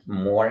one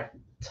more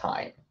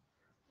time.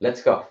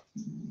 Let's go.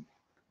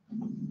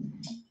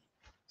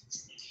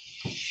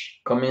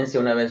 Comience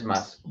una vez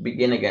más.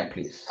 Begin again,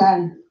 please.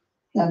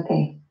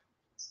 Okay.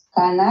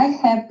 Can I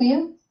help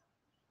you?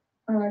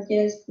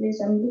 Yes, please.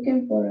 I'm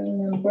looking for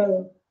an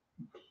umbrella.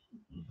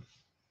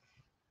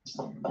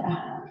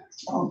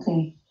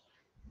 Okay.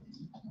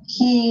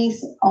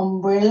 His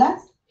umbrella.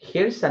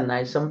 Here's a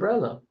nice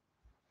umbrella.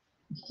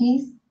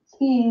 Here's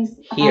a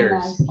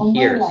nice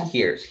umbrella.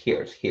 Here's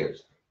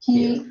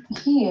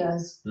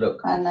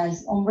Look. A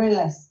nice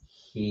umbrella.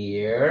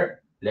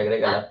 Here, le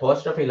agrega la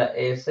apóstrofe y la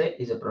S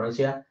y se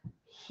pronuncia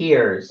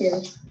here's.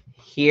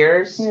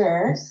 Here's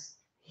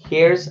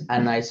a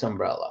nice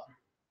umbrella.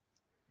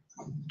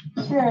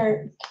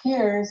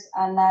 Here's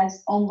a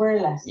nice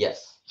umbrella.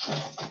 Yes.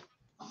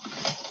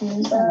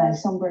 Here's a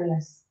nice umbrella.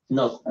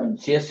 No,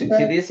 si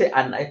dice,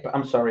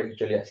 I'm sorry,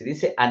 Julia, si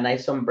dice a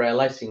nice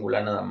umbrella es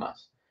singular nada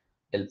más.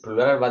 El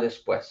plural va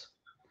después.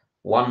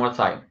 One more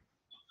time.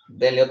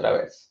 Dele otra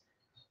vez.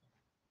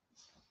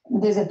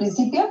 ¿Desde el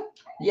principio?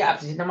 Ya,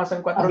 pues nada más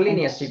son 4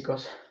 líneas,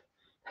 chicos.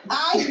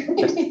 Ay.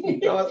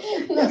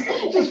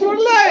 Just 4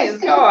 lines,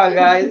 come on,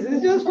 guys.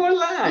 It's just 4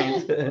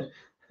 lines.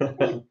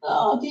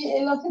 No,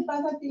 lo que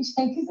pasa, teacher, es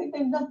que se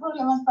tendrán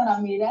problemas para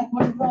mirar,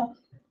 por eso.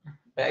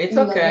 It's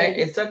okay,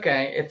 it's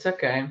okay, it's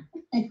okay.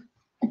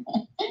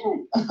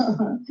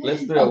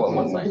 Let's do it one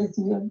more time.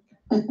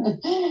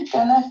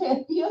 Can I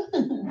help you?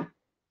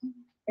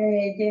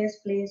 Yes,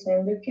 please.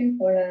 I'm looking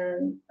for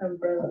an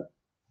umbrella.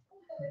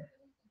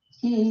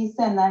 Here's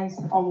a nice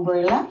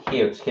umbrella.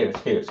 Here's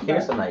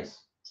a nice.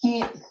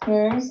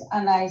 Here's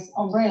a nice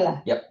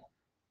umbrella. Yep.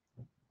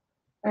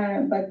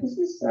 But this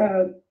is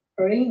a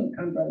green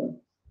umbrella.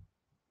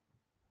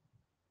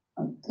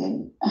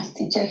 Okay,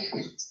 teacher.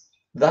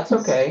 That's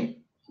okay.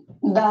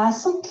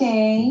 That's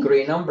okay.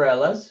 Green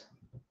umbrellas.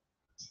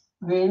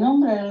 Green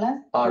umbrellas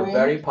are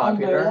very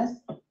popular.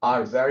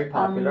 Are very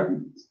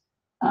popular.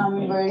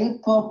 Very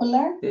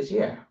popular this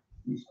year.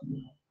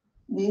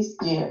 This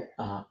year.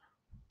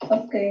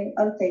 Okay,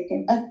 I'll take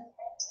it.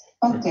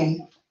 Okay.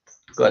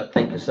 Good.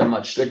 Thank you so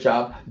much. Good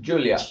job,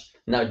 Julia.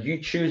 Now you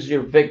choose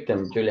your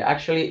victim, Julia.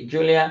 Actually,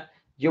 Julia,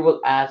 you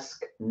will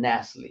ask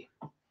Nasli.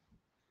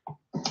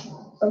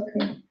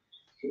 Okay.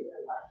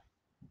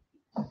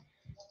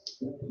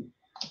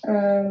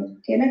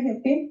 Can I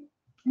help you?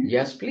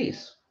 Yes,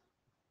 please.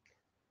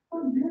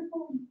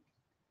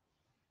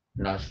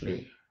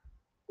 Nasli.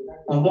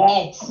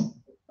 Yes.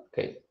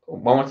 Okay.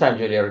 One more time,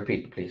 Julia.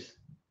 Repeat, please.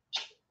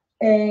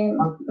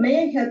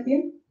 May I help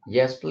you?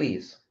 Yes,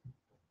 please.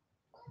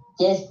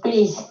 Yes,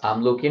 please.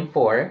 I'm looking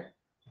for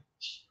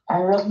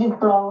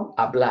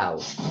a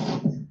blouse.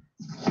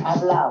 A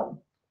blouse.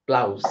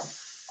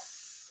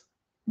 Blouse.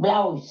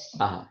 Blouse.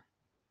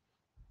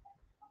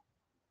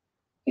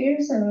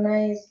 Here's a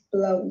nice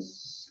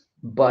blouse.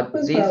 But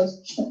Who's this,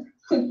 blouse?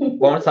 one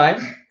more time.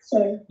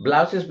 Sorry.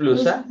 Blouse is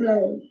Who's blusa.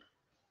 blouse?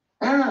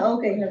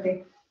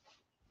 Okay.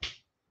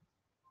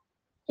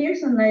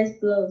 Here's a nice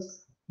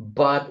blouse.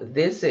 But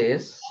this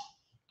is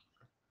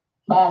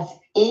But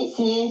it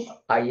is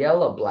a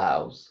yellow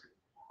blouse.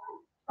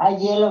 a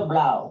yellow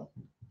blouse.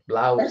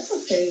 Blouse. That's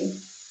okay.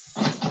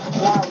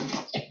 Blouse.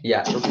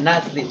 Yeah,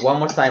 Natalie, one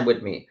more time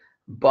with me.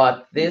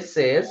 But this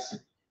is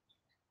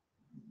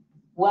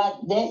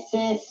What this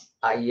is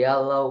a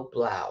yellow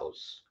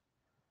blouse.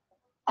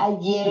 a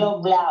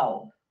yellow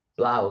blouse.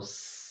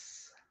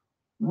 Blouse.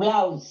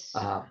 Blouse.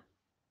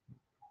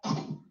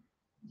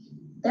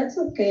 That's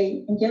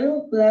okay.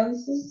 Yellow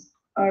blouses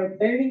are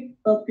very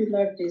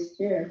popular this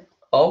year.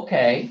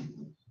 Okay,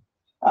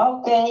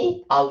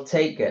 Okay, I'll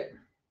take it.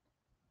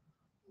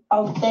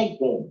 I'll take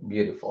it.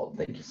 Beautiful.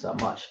 Thank you so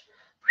much.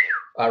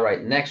 All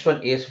right, next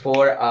one is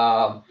for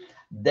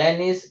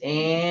Dennis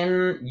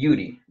and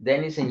Yuri.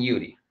 Dennis and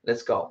Yuri.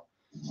 Let's go.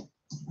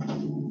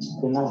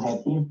 You're not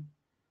happy?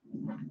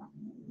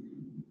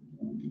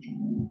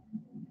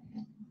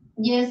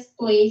 Yes,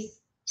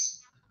 please.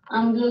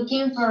 I'm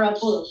looking for a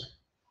book.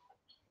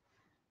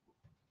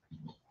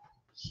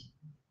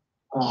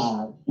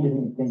 Excuse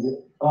me, can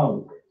you,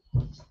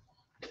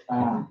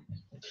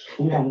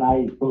 here's a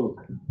nice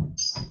book.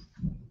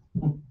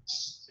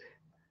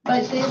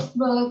 But this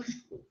book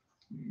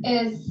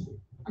is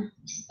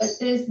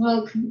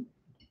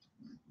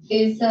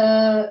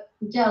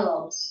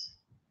yellow.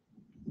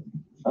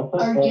 That's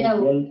Or okay,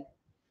 yellow.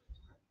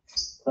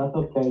 That's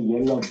okay,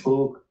 yellow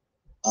books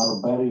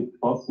are very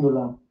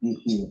popular this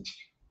year.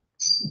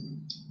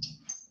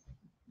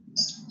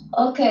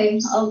 Okay,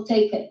 I'll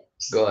take it.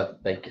 Good.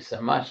 Thank you so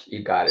much.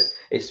 You got it.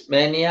 It's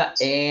Mania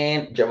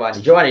and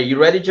Giovanni. Giovanni, you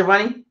ready,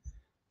 Giovanni?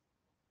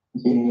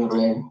 Yeah,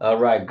 ready. All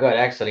right, good.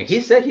 Excellent. He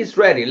said he's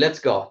ready. Let's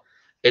go.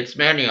 It's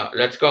Mania.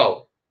 Let's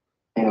go.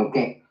 ¿Pero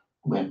qué?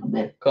 Bueno,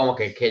 de... ¿Cómo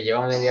que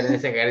Giovanni dio en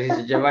ese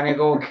ejercicio? Giovanni,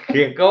 ¿cómo que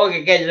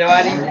Giovanni?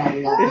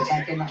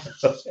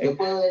 Yo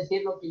puedo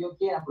decir lo que yo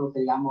quiera, pero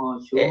que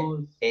digamos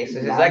shoes. Eso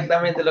es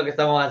exactamente lo que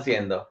estamos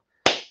haciendo.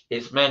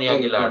 It's Mania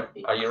Aguilar.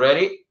 Are you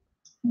ready?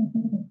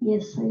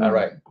 Yes, I am. All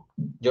right.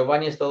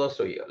 Giovanni es todo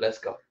suyo. Let's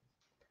go.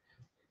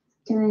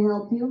 Can I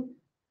help you?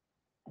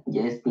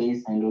 Yes,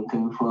 please. I'm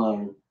looking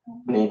for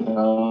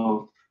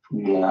better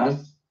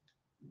glass.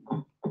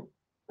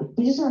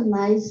 Here's a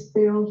nice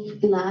pair of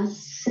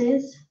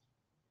glasses.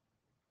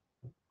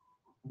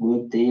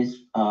 With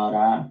these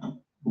are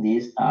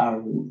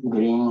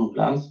green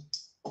glass.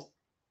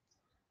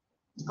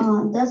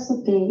 That's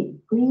okay.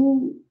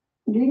 Green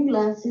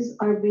glasses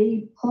are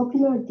very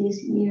popular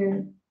this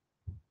year.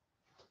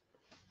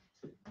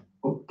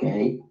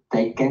 Okay,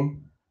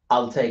 taken.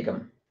 I'll take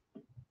him.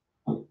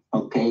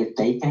 Okay,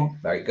 taken.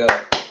 Very good.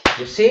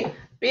 You see?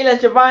 Pila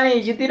Giovanni,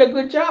 you did a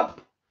good job.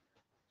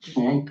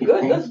 Thank you.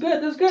 Good, that's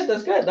good, that's good,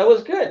 that's good. That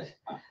was good.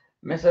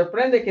 Me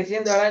sorprende que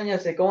siendo araña,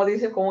 ¿cómo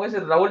dice? ¿Cómo es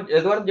el Raúl?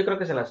 Eduardo, yo creo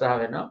que se la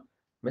sabe, ¿no?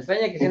 Me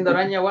extraña que siendo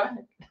araña, what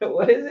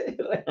is it?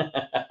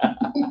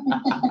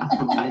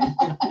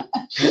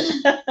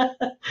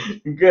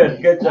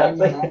 Good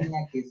job.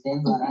 Araña que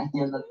siendo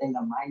araña no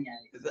tenga maña.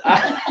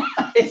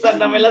 Esa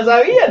no me la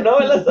sabía, no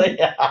me la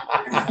sabía.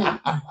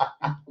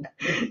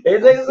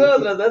 Esa es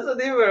otra, that's a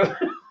different.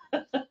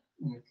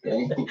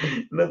 Okay.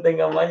 No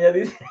tenga maña,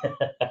 dice.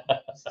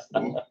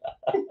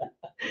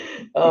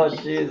 Oh,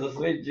 Jesus,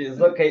 sweet Jesus.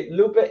 Okay,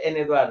 Lupe and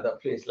Eduardo,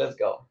 please, let's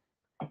go.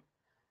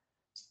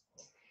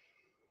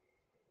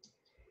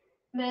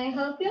 May I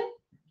help you?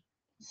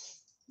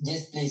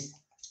 Yes, please.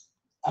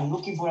 I'm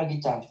looking for a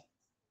guitar.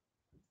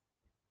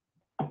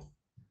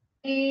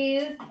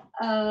 Is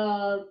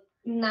a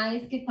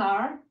nice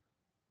guitar.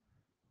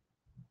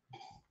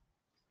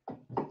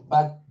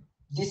 But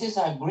this is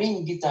a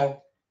green guitar.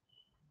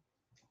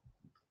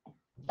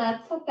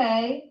 That's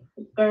okay.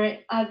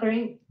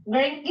 Green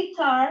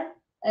guitar.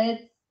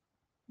 It's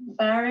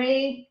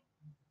a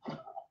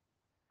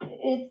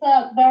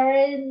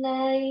very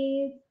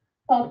nice,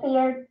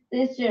 popular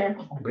this year.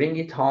 Green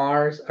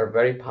guitars are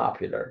very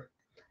popular.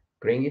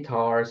 Green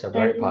guitars are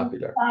very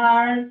popular.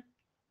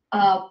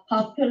 Are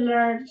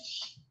popular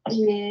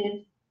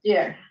this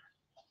year.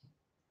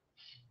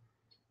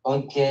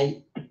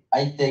 Okay,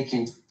 I take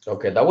it.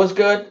 Okay, that was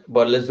good,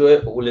 but let's do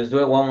it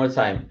one more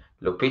time.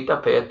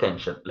 Lupita, pay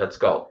attention. Let's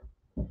go.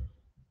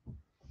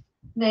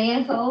 May I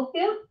help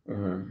you?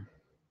 Mhm.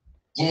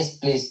 Yes,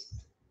 please.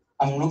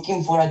 I'm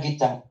looking for a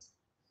guitar.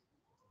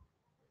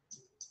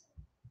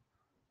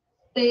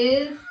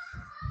 This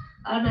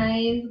a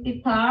nice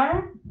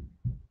guitar.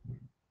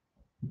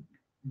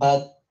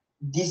 But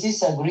this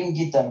is a green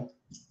guitar.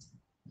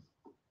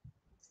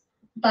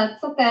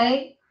 That's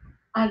okay.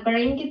 A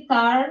green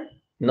guitar.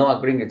 No, a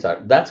green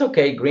guitar. That's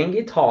okay. Green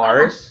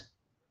guitars.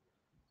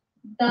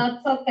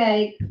 That's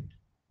okay.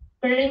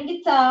 Green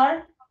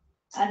guitar.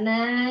 A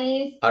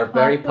nice. Are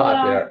very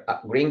popular.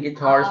 Green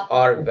guitars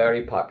are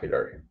very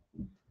popular.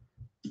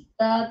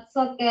 That's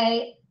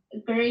okay.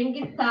 green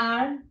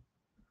guitar,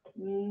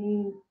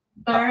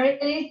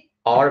 very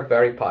Are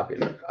very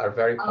popular. Are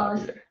very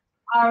popular.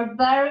 are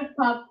very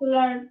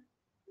popular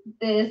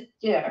this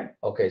year.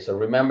 Okay, so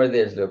remember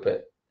this,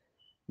 Lupe.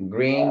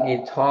 Green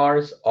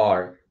guitars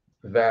are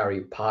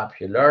very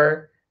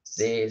popular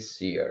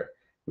this year.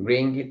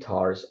 Green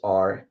guitars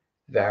are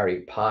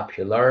very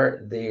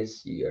popular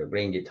this year.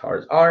 Green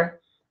guitars are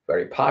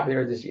very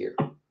popular this year.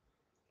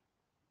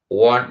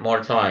 One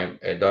more time,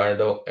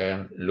 Eduardo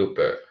and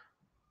Lupe.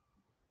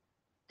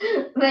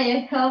 May I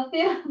help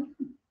you?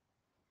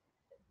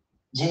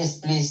 Yes,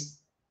 please.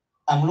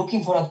 I'm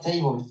looking for a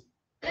table.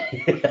 Ya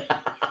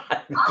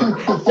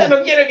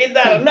no quiero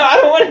guitarra. No, I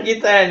don't want a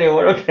guitar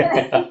anymore.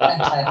 Okay.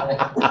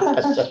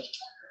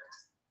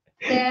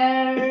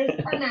 There's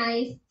a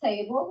nice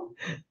table.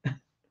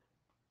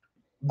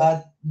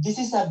 But this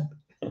is a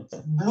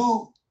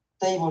blue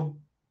table.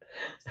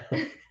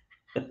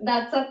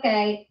 That's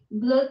okay.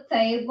 Blue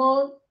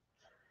tables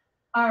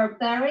are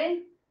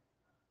very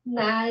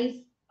nice,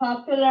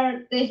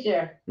 popular this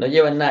year. No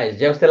lleva nice.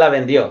 Ya usted la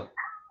vendió.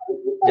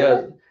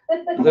 Ya,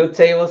 blue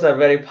tables are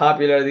very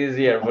popular this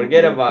year.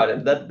 Forget about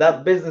it.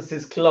 That business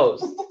is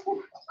closed.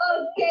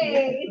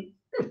 Okay.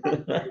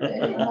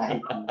 May I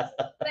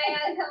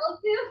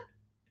help you?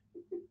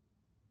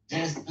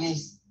 Yes,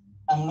 please.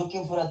 I'm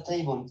looking for a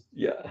table.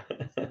 Yeah.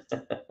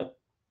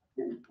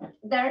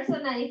 There's a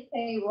nice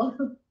table.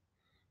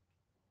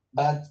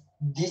 But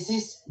this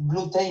is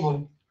blue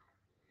table.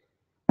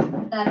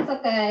 That's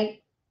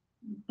okay.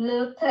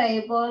 Blue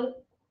tables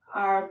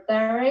are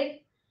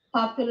very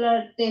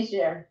popular this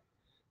year.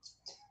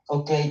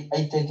 Okay,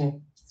 I take it.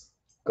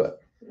 Good.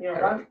 You're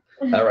All right.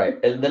 right. All right.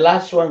 And the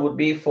last one would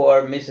be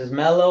for Mrs.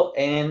 Mello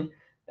and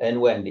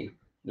Wendy.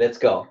 Let's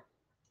go.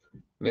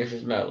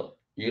 Mrs. Mello,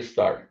 you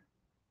start.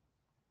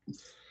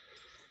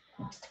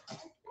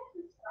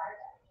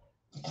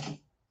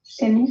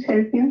 Can I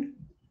help you?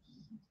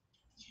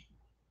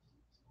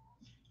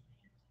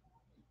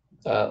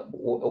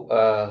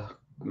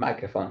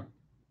 Microphone.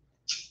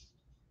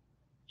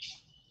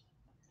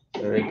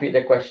 Repeat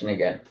the question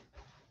again.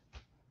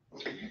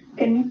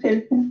 Can you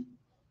help me?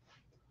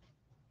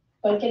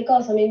 Cualquier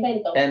cosa, me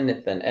invento.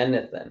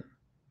 Anything.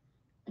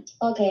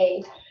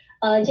 Okay.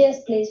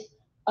 Yes, please.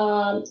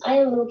 I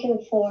am looking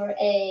for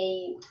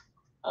a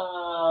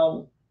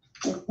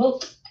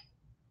book.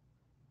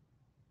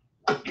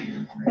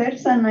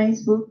 Here's a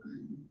nice book.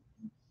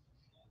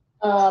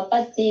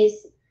 But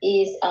this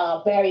is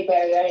a very,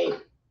 very, very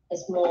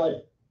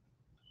small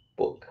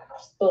Book.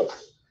 book.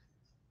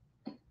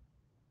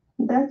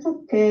 That's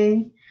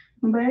okay.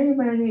 Very,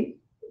 very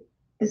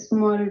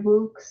small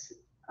books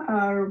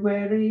are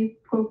very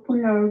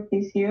popular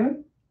this year.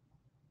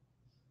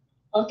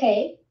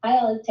 Okay,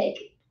 I'll take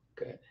it.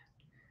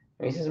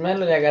 Mrs.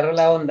 Mello le agarró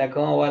la onda.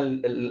 ¿Cómo va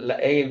la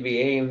A and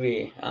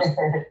B?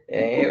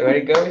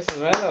 Very good, Mrs.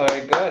 Mello.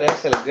 Very good.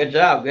 Excellent. Good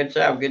job.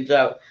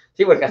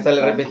 Sí, porque hasta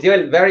le repitió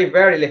el very,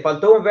 very. Le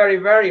faltó un very,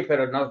 very,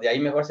 pero no, de ahí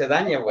mejor se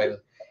daña, pues.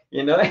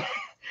 You know?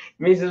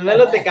 Mrs.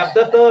 Mello te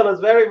captó todos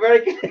los very,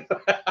 very.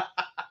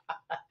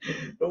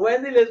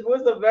 Wendy les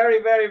puso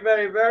very, very,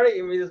 very, very.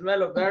 Y Mrs.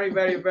 Mello, very,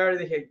 very, very.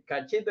 Dije,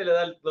 cachito, y le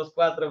da los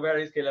 4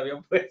 berries que le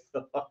habían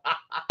puesto.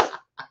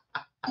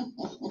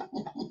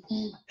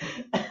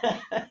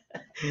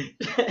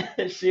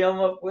 She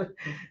almost put,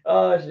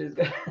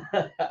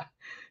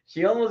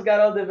 she almost got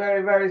all the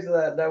very, very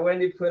that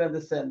Wendy put in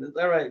the sentence.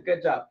 All right,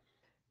 good job.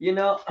 You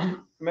know,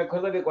 me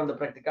acuerdo que cuando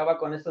practicaba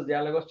con estos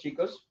diálogos,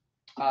 chicos,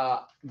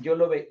 yo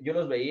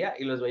los veía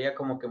y los veía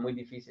como que muy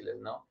difíciles,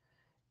 ¿no?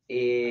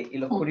 Y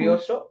lo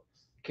curioso,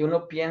 que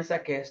uno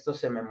piensa que estos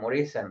se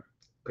memorizan.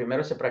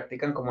 Primero se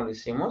practican como lo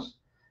hicimos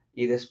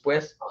y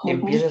después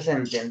empiezas a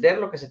entender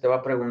lo que se te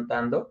va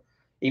preguntando.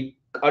 Y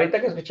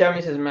ahorita que escuché a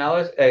Mrs.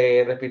 Mello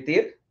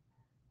repetir,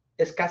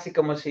 es casi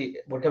como si,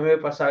 porque a mí me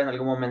pasaba en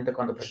algún momento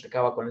cuando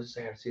practicaba con esos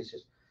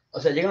ejercicios. O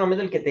sea, llega un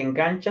momento en el que te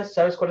enganchas,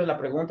 sabes cuál es la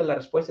pregunta, la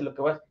respuesta y lo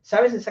que vas,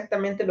 sabes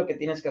exactamente lo que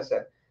tienes que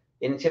hacer.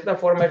 En cierta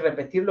forma es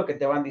repetir lo que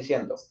te van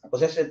diciendo. O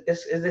sea,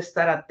 es de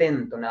estar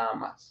atento nada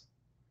más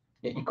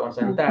y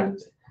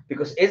concentrarte.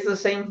 Because it's the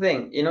same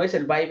thing, you know, it's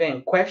el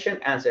vaivén,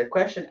 question, answer,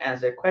 question,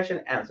 answer,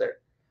 question,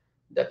 answer.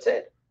 That's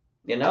it,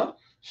 you know?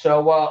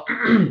 So,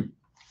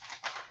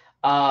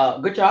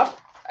 good job,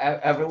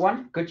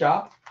 everyone. Good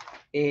job.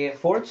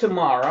 For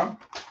tomorrow,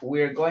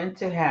 we're going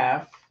to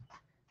have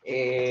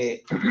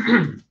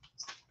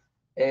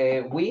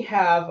we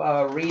have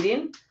a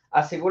reading.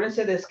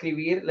 Asegúrense de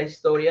escribir la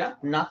historia.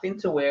 Nothing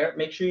to wear.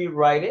 Make sure you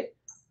write it.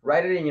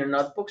 Write it in your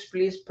notebooks,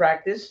 please.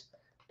 Practice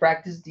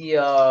the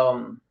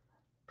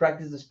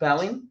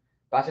spelling.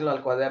 Páselo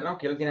al cuaderno,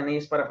 que lo tienen ahí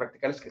es para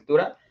practicar la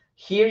escritura.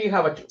 Here you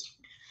have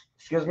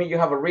you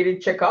have a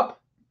reading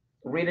checkup.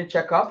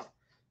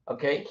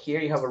 Okay, here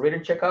you have a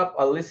reading checkup,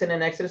 a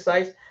listening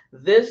exercise.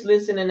 This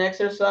listening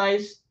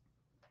exercise,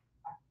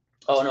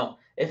 oh no,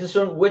 este es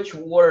un which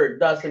word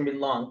doesn't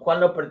belong, ¿cuál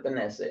no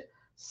pertenece?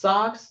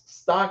 Socks,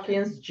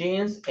 stockings,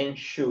 jeans, and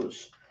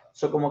shoes.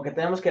 So como que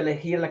tenemos que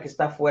elegir la que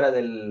está fuera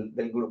del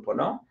grupo,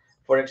 ¿no?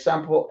 For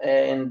example,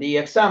 in the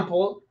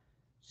example,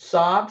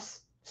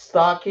 socks,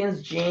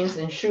 stockings, jeans,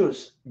 and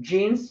shoes.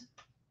 Jeans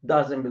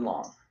doesn't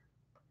belong.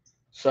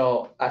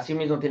 So, así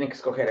mismo tienen que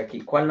escoger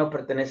aquí. ¿Cuál no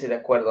pertenece de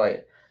acuerdo a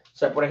él? O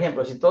sea, por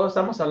ejemplo, si todos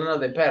estamos hablando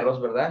de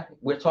perros, ¿verdad?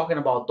 We're talking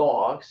about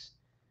dogs.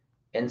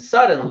 And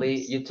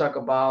suddenly you talk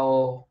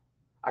about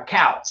a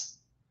cow.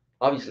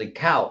 Obviously,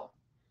 cow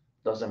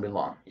doesn't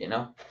belong, you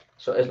know?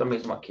 So, es lo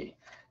mismo aquí.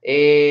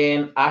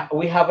 And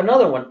we have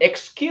another one.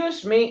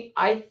 Excuse me,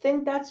 I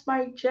think that's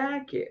my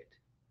jacket.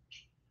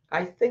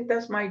 I think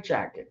that's my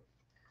jacket.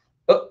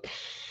 Oops,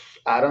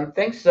 I don't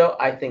think so.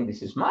 I think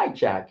this is my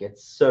jacket,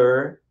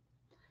 sir.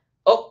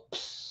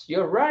 Oops,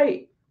 you're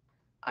right.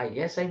 I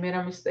guess I made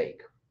a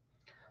mistake.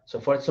 So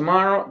for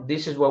tomorrow,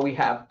 this is what we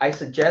have. I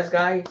suggest,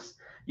 guys,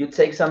 you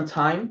take some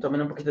time,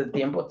 tomen un poquito de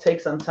tiempo,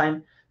 take some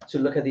time to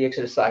look at the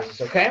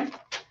exercises, okay?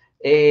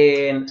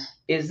 And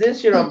is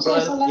this your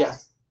umbrella? Yeah.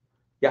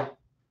 Yeah.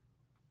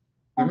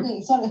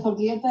 Ok, sorry,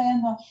 porque yo todavía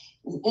no.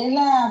 ¿Es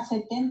la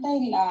 70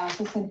 y la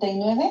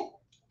 69?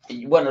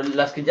 Bueno,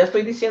 las que ya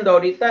estoy diciendo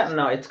ahorita,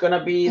 no, it's gonna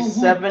be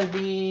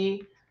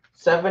 70,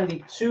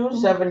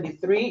 72,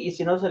 73, y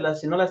si no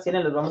las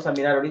tienen, las vamos a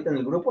mirar ahorita en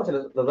el grupo, se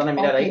los van a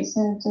mirar ahí.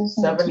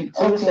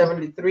 72,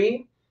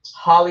 73,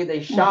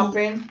 holiday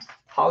shopping,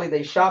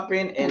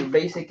 and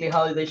basically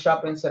holiday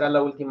shopping será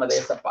la última de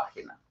esa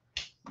página.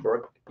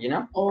 You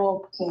know?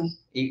 Okay.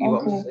 Y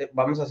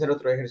vamos a hacer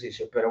otro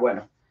ejercicio, pero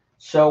bueno.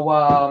 So,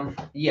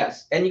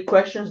 yes, any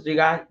questions? Do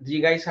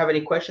you guys have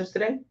any questions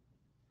today?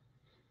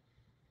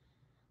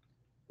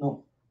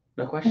 No.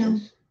 No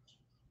questions?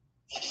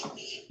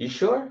 You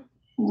sure?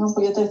 No,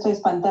 pues yo estoy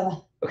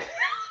espantada.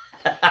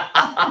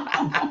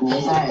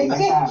 Apenas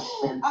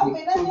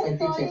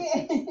estoy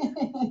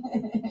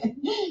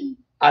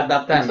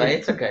adaptando.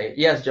 It's okay.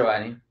 Yes,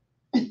 Giovanni.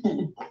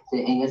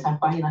 En esas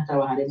páginas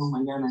trabajaremos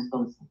mañana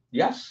entonces.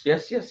 Yes.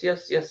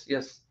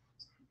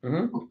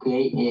 Ok,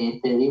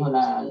 te dijo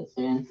la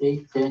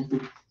 73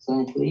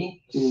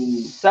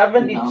 y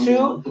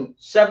 72,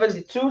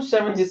 72,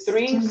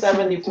 73,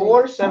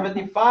 74,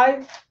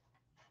 75,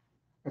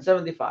 and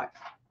 75.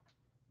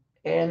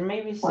 And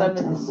maybe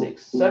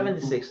 76,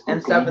 76,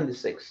 and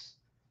 76.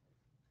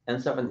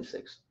 And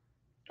 76.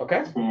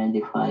 Okay?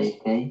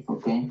 75,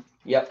 okay.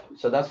 Yep,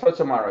 so that's for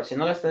tomorrow. Si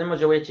no las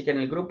tenemos, yo voy a chequear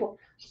en el grupo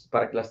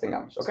para que las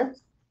tengamos, ¿ok?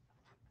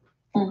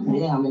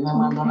 Mira, a mí me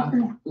mandó las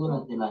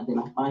capturas de las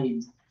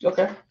páginas.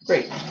 Okay,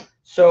 great.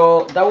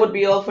 So that would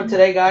be all for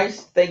today,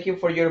 guys. Thank you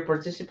for your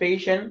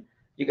participation.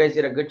 You guys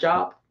did a good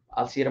job.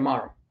 I'll see you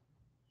tomorrow.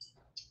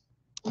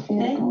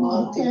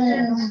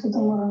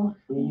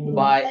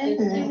 Bye.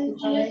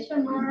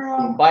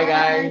 Bye,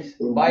 guys.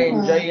 Bye.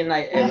 Enjoy your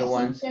night,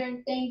 everyone.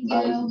 Thank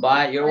you.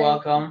 Bye. You're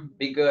welcome.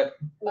 Be good.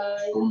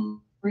 Bye.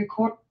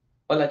 record.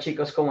 Hola,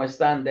 chicos, ¿cómo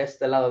están? De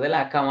este lado de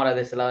la cámara,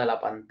 de este lado de la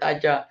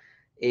pantalla.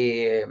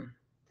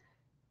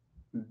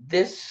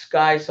 This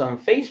guy's on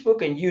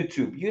Facebook and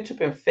YouTube. YouTube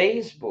and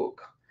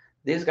Facebook.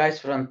 This guy's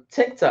from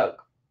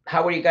TikTok.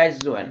 How are you guys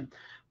doing?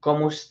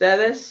 Como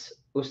ustedes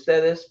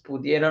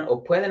pudieron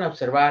o pueden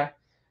observar,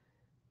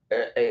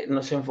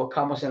 nos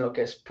enfocamos en lo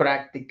que es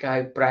práctica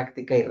y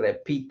práctica y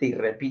repite y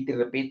repite y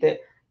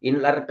repite. Y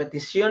la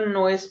repetición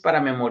no es para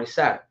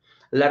memorizar.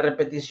 La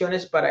repetición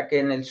es para que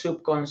en el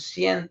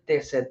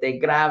subconsciente se te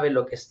grabe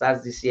lo que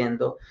estás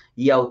diciendo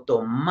y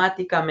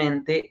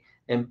automáticamente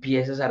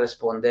empieces a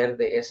responder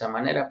de esa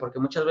manera. Porque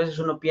muchas veces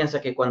uno piensa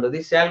que cuando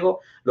dice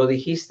algo, lo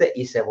dijiste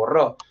y se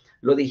borró.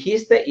 Lo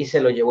dijiste y se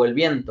lo llevó el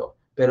viento.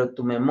 Pero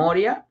tu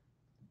memoria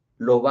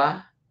lo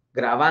va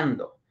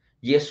grabando.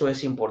 Y eso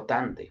es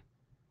importante.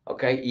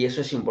 ¿Ok? Y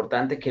eso es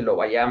importante que lo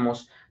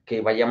vayamos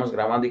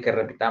grabando y que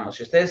repitamos.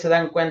 Si ustedes se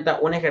dan cuenta,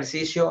 un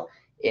ejercicio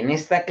en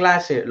esta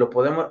clase lo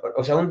podemos,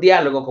 o sea, un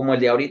diálogo como el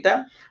de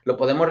ahorita, lo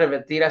podemos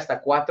repetir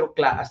hasta cuatro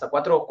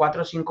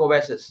o 5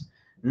 veces.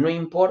 No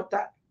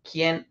importa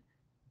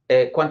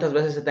cuántas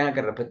veces se tenga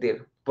que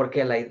repetir,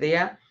 porque la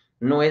idea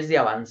no es de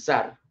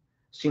avanzar,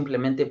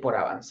 simplemente por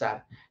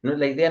avanzar.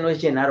 La idea no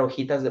es llenar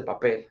hojitas de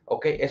papel,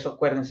 ¿ok? Eso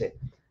acuérdense,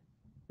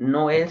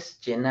 no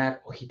es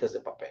llenar hojitas de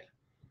papel.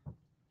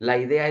 La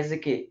idea es de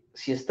que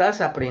si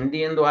estás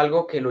aprendiendo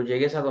algo, que lo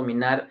llegues a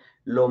dominar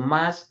lo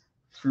más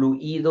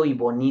fluido y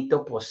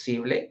bonito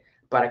posible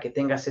para que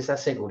tengas esa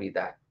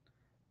seguridad.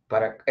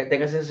 Para que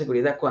tengas esa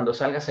seguridad cuando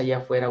salgas allá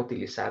afuera a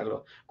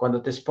utilizarlo.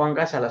 Cuando te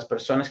expongas a las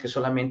personas que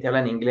solamente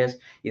hablan inglés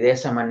y de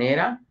esa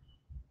manera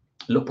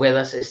lo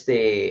puedas,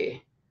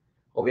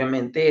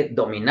 obviamente,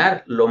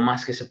 dominar lo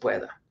más que se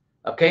pueda.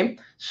 ¿Ok?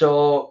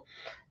 So,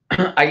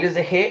 ahí les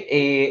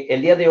dejé,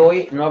 el día de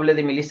hoy no hablé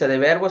de mi lista de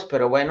verbos,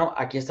 pero bueno,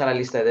 aquí está la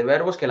lista de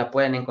verbos que la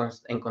pueden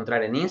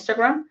encontrar en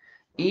Instagram.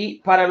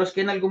 Y para los que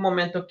en algún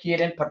momento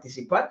quieren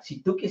participar,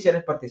 si tú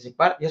quisieras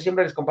participar, yo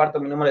siempre les comparto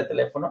mi número de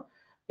teléfono,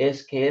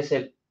 es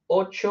el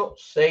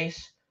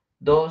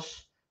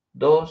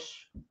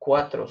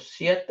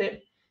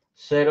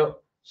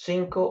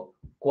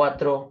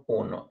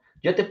 862-247-0541.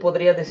 Yo te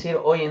podría decir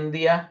hoy en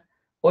día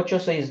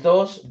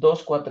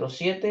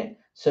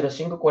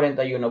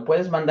 862-247-0541.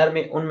 Puedes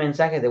mandarme un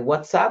mensaje de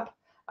WhatsApp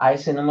a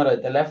ese número de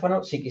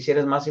teléfono si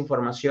quisieras más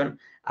información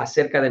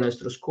acerca de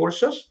nuestros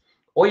cursos.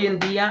 Hoy en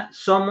día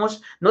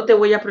somos, no te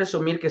voy a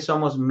presumir que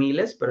somos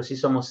miles, pero sí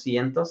somos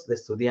cientos de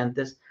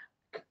estudiantes.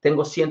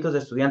 Tengo cientos de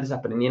estudiantes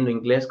aprendiendo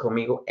inglés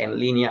conmigo en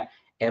línea,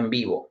 en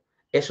vivo.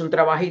 Es un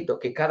trabajito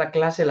que cada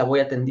clase la voy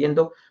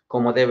atendiendo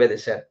como debe de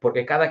ser,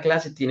 porque cada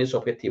clase tiene su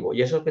objetivo.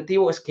 Y ese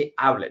objetivo es que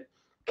hablen.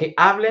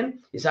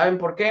 ¿Y saben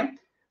por qué?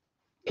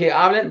 Que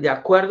hablen de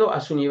acuerdo a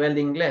su nivel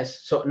de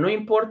inglés. No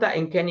importa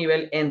en qué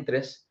nivel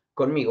entres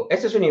conmigo.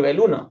 Este es un nivel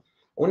 1.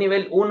 Un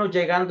nivel 1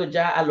 llegando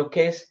ya a lo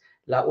que es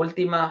la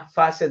última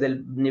fase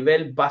del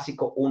nivel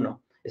básico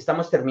 1.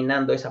 Estamos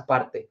terminando esa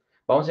parte.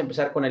 Vamos a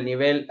empezar con el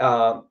nivel,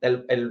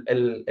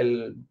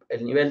 el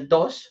nivel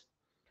 2.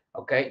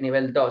 ¿Ok?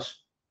 Nivel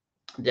 2,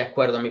 de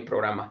acuerdo a mi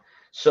programa.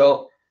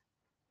 Son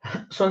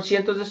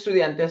cientos de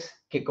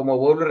estudiantes que, como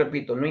vuelvo y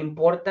repito, no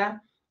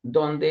importa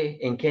dónde,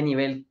 en qué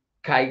nivel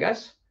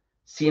caigas,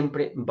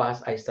 siempre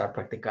vas a estar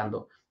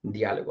practicando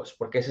diálogos,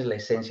 porque esa es la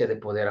esencia de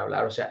poder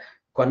hablar. O sea,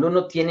 cuando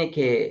uno tiene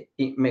que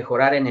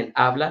mejorar en el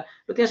habla,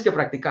 lo tienes que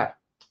practicar.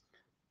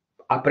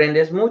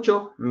 Aprendes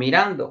mucho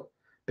mirando,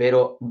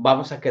 pero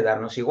vamos a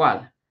quedarnos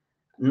igual.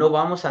 No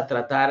vamos a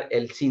tratar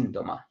el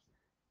síntoma.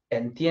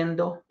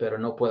 Entiendo, pero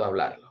no puedo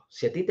hablarlo.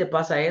 Si a ti te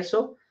pasa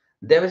eso,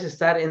 debes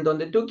estar en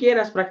donde tú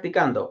quieras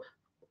practicando.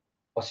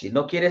 O si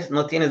no quieres,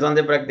 no tienes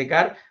dónde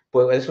practicar,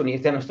 puedes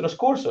unirte a nuestros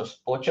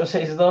cursos.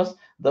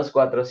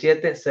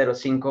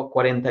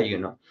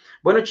 862-247-0541.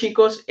 Bueno,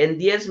 chicos, en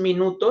 10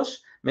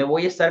 minutos me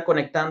voy a estar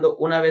conectando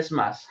una vez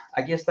más.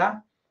 Aquí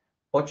está.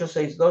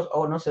 862.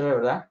 Oh, no se ve,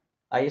 ¿verdad?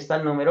 Ahí está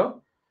el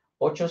número.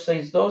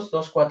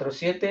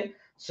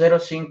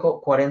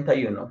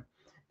 862-247-0541.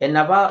 En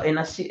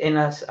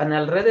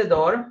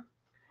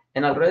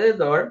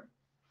alrededor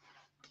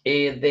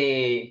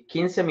de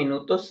 15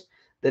 minutos,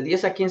 de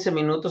 10 a 15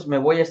 minutos me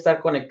voy a estar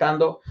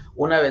conectando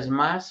una vez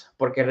más,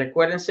 porque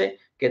recuérdense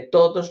que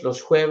todos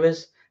los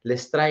jueves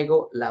les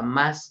traigo la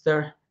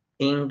Master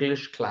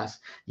English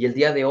Class y el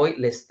día de hoy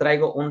les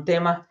traigo un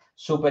tema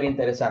súper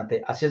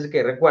interesante. Así es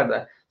que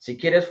recuerda, si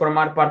quieres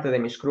formar parte de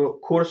mis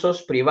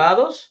cursos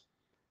privados,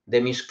 de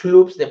mis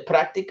clubs de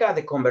práctica,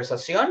 de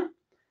conversación,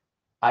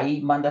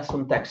 ahí mandas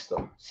un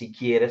texto si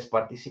quieres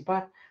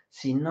participar.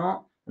 Si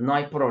no, no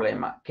hay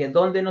problema. ¿Que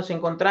dónde nos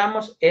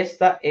encontramos?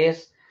 Esta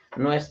es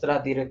nuestra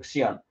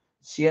dirección.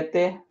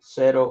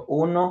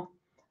 701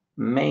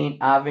 Main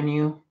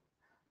Avenue,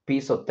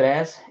 piso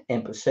 3,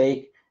 en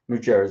Passaic, New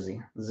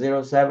Jersey.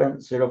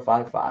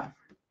 07055.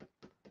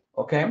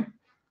 ¿Ok?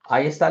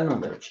 Ahí está el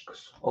número,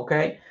 chicos. ¿Ok?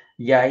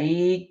 Y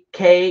ahí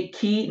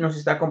Key nos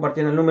está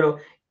compartiendo el número.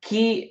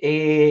 Key,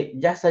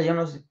 ya está,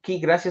 Key,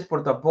 gracias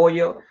por tu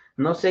apoyo.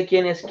 No sé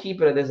quién es Key,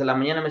 pero desde la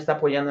mañana me está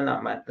apoyando en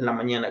la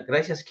mañana.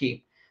 Gracias,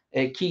 Key.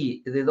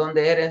 Key, ¿de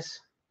dónde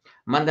eres?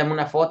 Mándame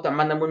una foto,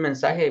 mándame un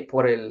mensaje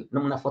por el...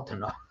 No, una foto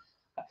no.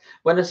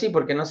 Bueno, sí,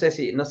 porque no sé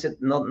si... No sé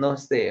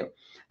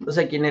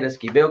quién eres,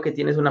 Key. Veo que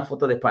tienes una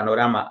foto de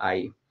panorama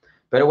ahí.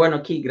 Pero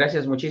bueno, Key,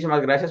 gracias,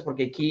 muchísimas gracias,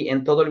 porque Key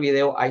en todo el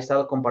video ha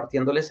estado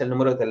compartiéndoles el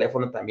número de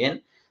teléfono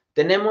también.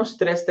 Tenemos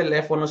 3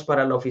 teléfonos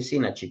para la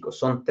oficina, chicos.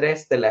 Son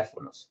 3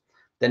 teléfonos.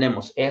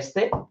 Tenemos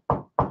este,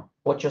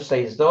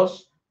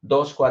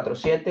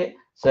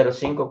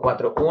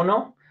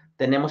 862-247-0541.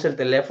 Tenemos el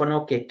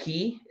teléfono que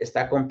Key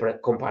está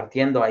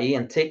compartiendo ahí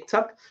en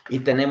TikTok. Y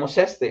tenemos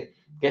este,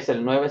 que es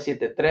el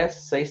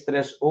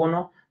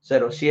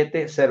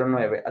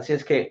 973-631-0709. Así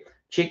es que,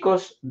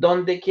 chicos,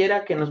 donde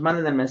quiera que nos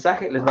manden el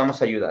mensaje, les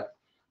vamos a ayudar.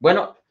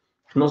 Bueno,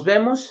 nos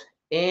vemos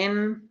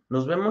en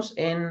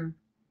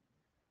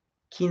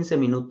 15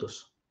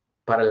 minutos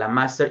para la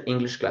Master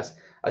English Class.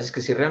 Así es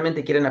que si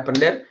realmente quieren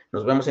aprender,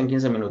 nos vemos en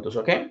 15 minutos,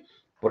 ¿ok?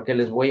 Porque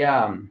les voy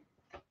a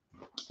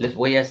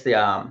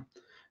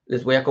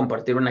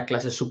compartir una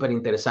clase súper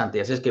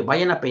interesante. Así es que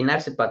vayan a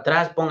peinarse para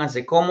atrás,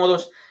 pónganse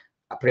cómodos,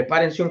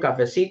 prepárense un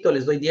cafecito,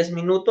 les doy 10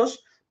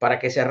 minutos para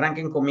que se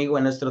arranquen conmigo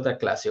en nuestra otra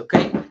clase, ¿ok?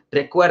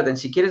 Recuerden,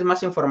 si quieres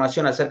más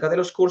información acerca de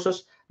los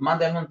cursos,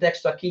 mándame un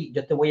texto aquí.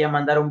 Yo te voy a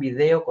mandar un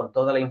video con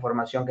toda la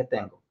información que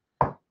tengo.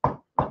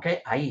 ¿Ok?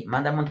 Ahí,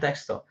 mándame un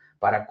texto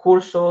para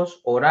cursos,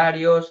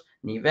 horarios,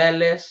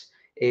 niveles,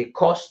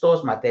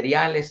 costos,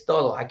 materiales,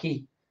 todo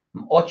aquí.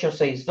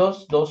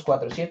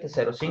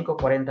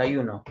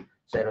 862-247-0541.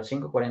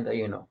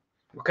 0541.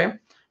 ¿Ok?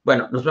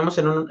 Bueno, nos vemos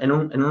en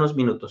unos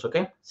minutos, ¿ok?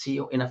 See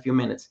you in a few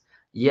minutes.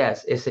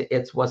 Yes,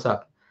 it's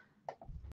WhatsApp.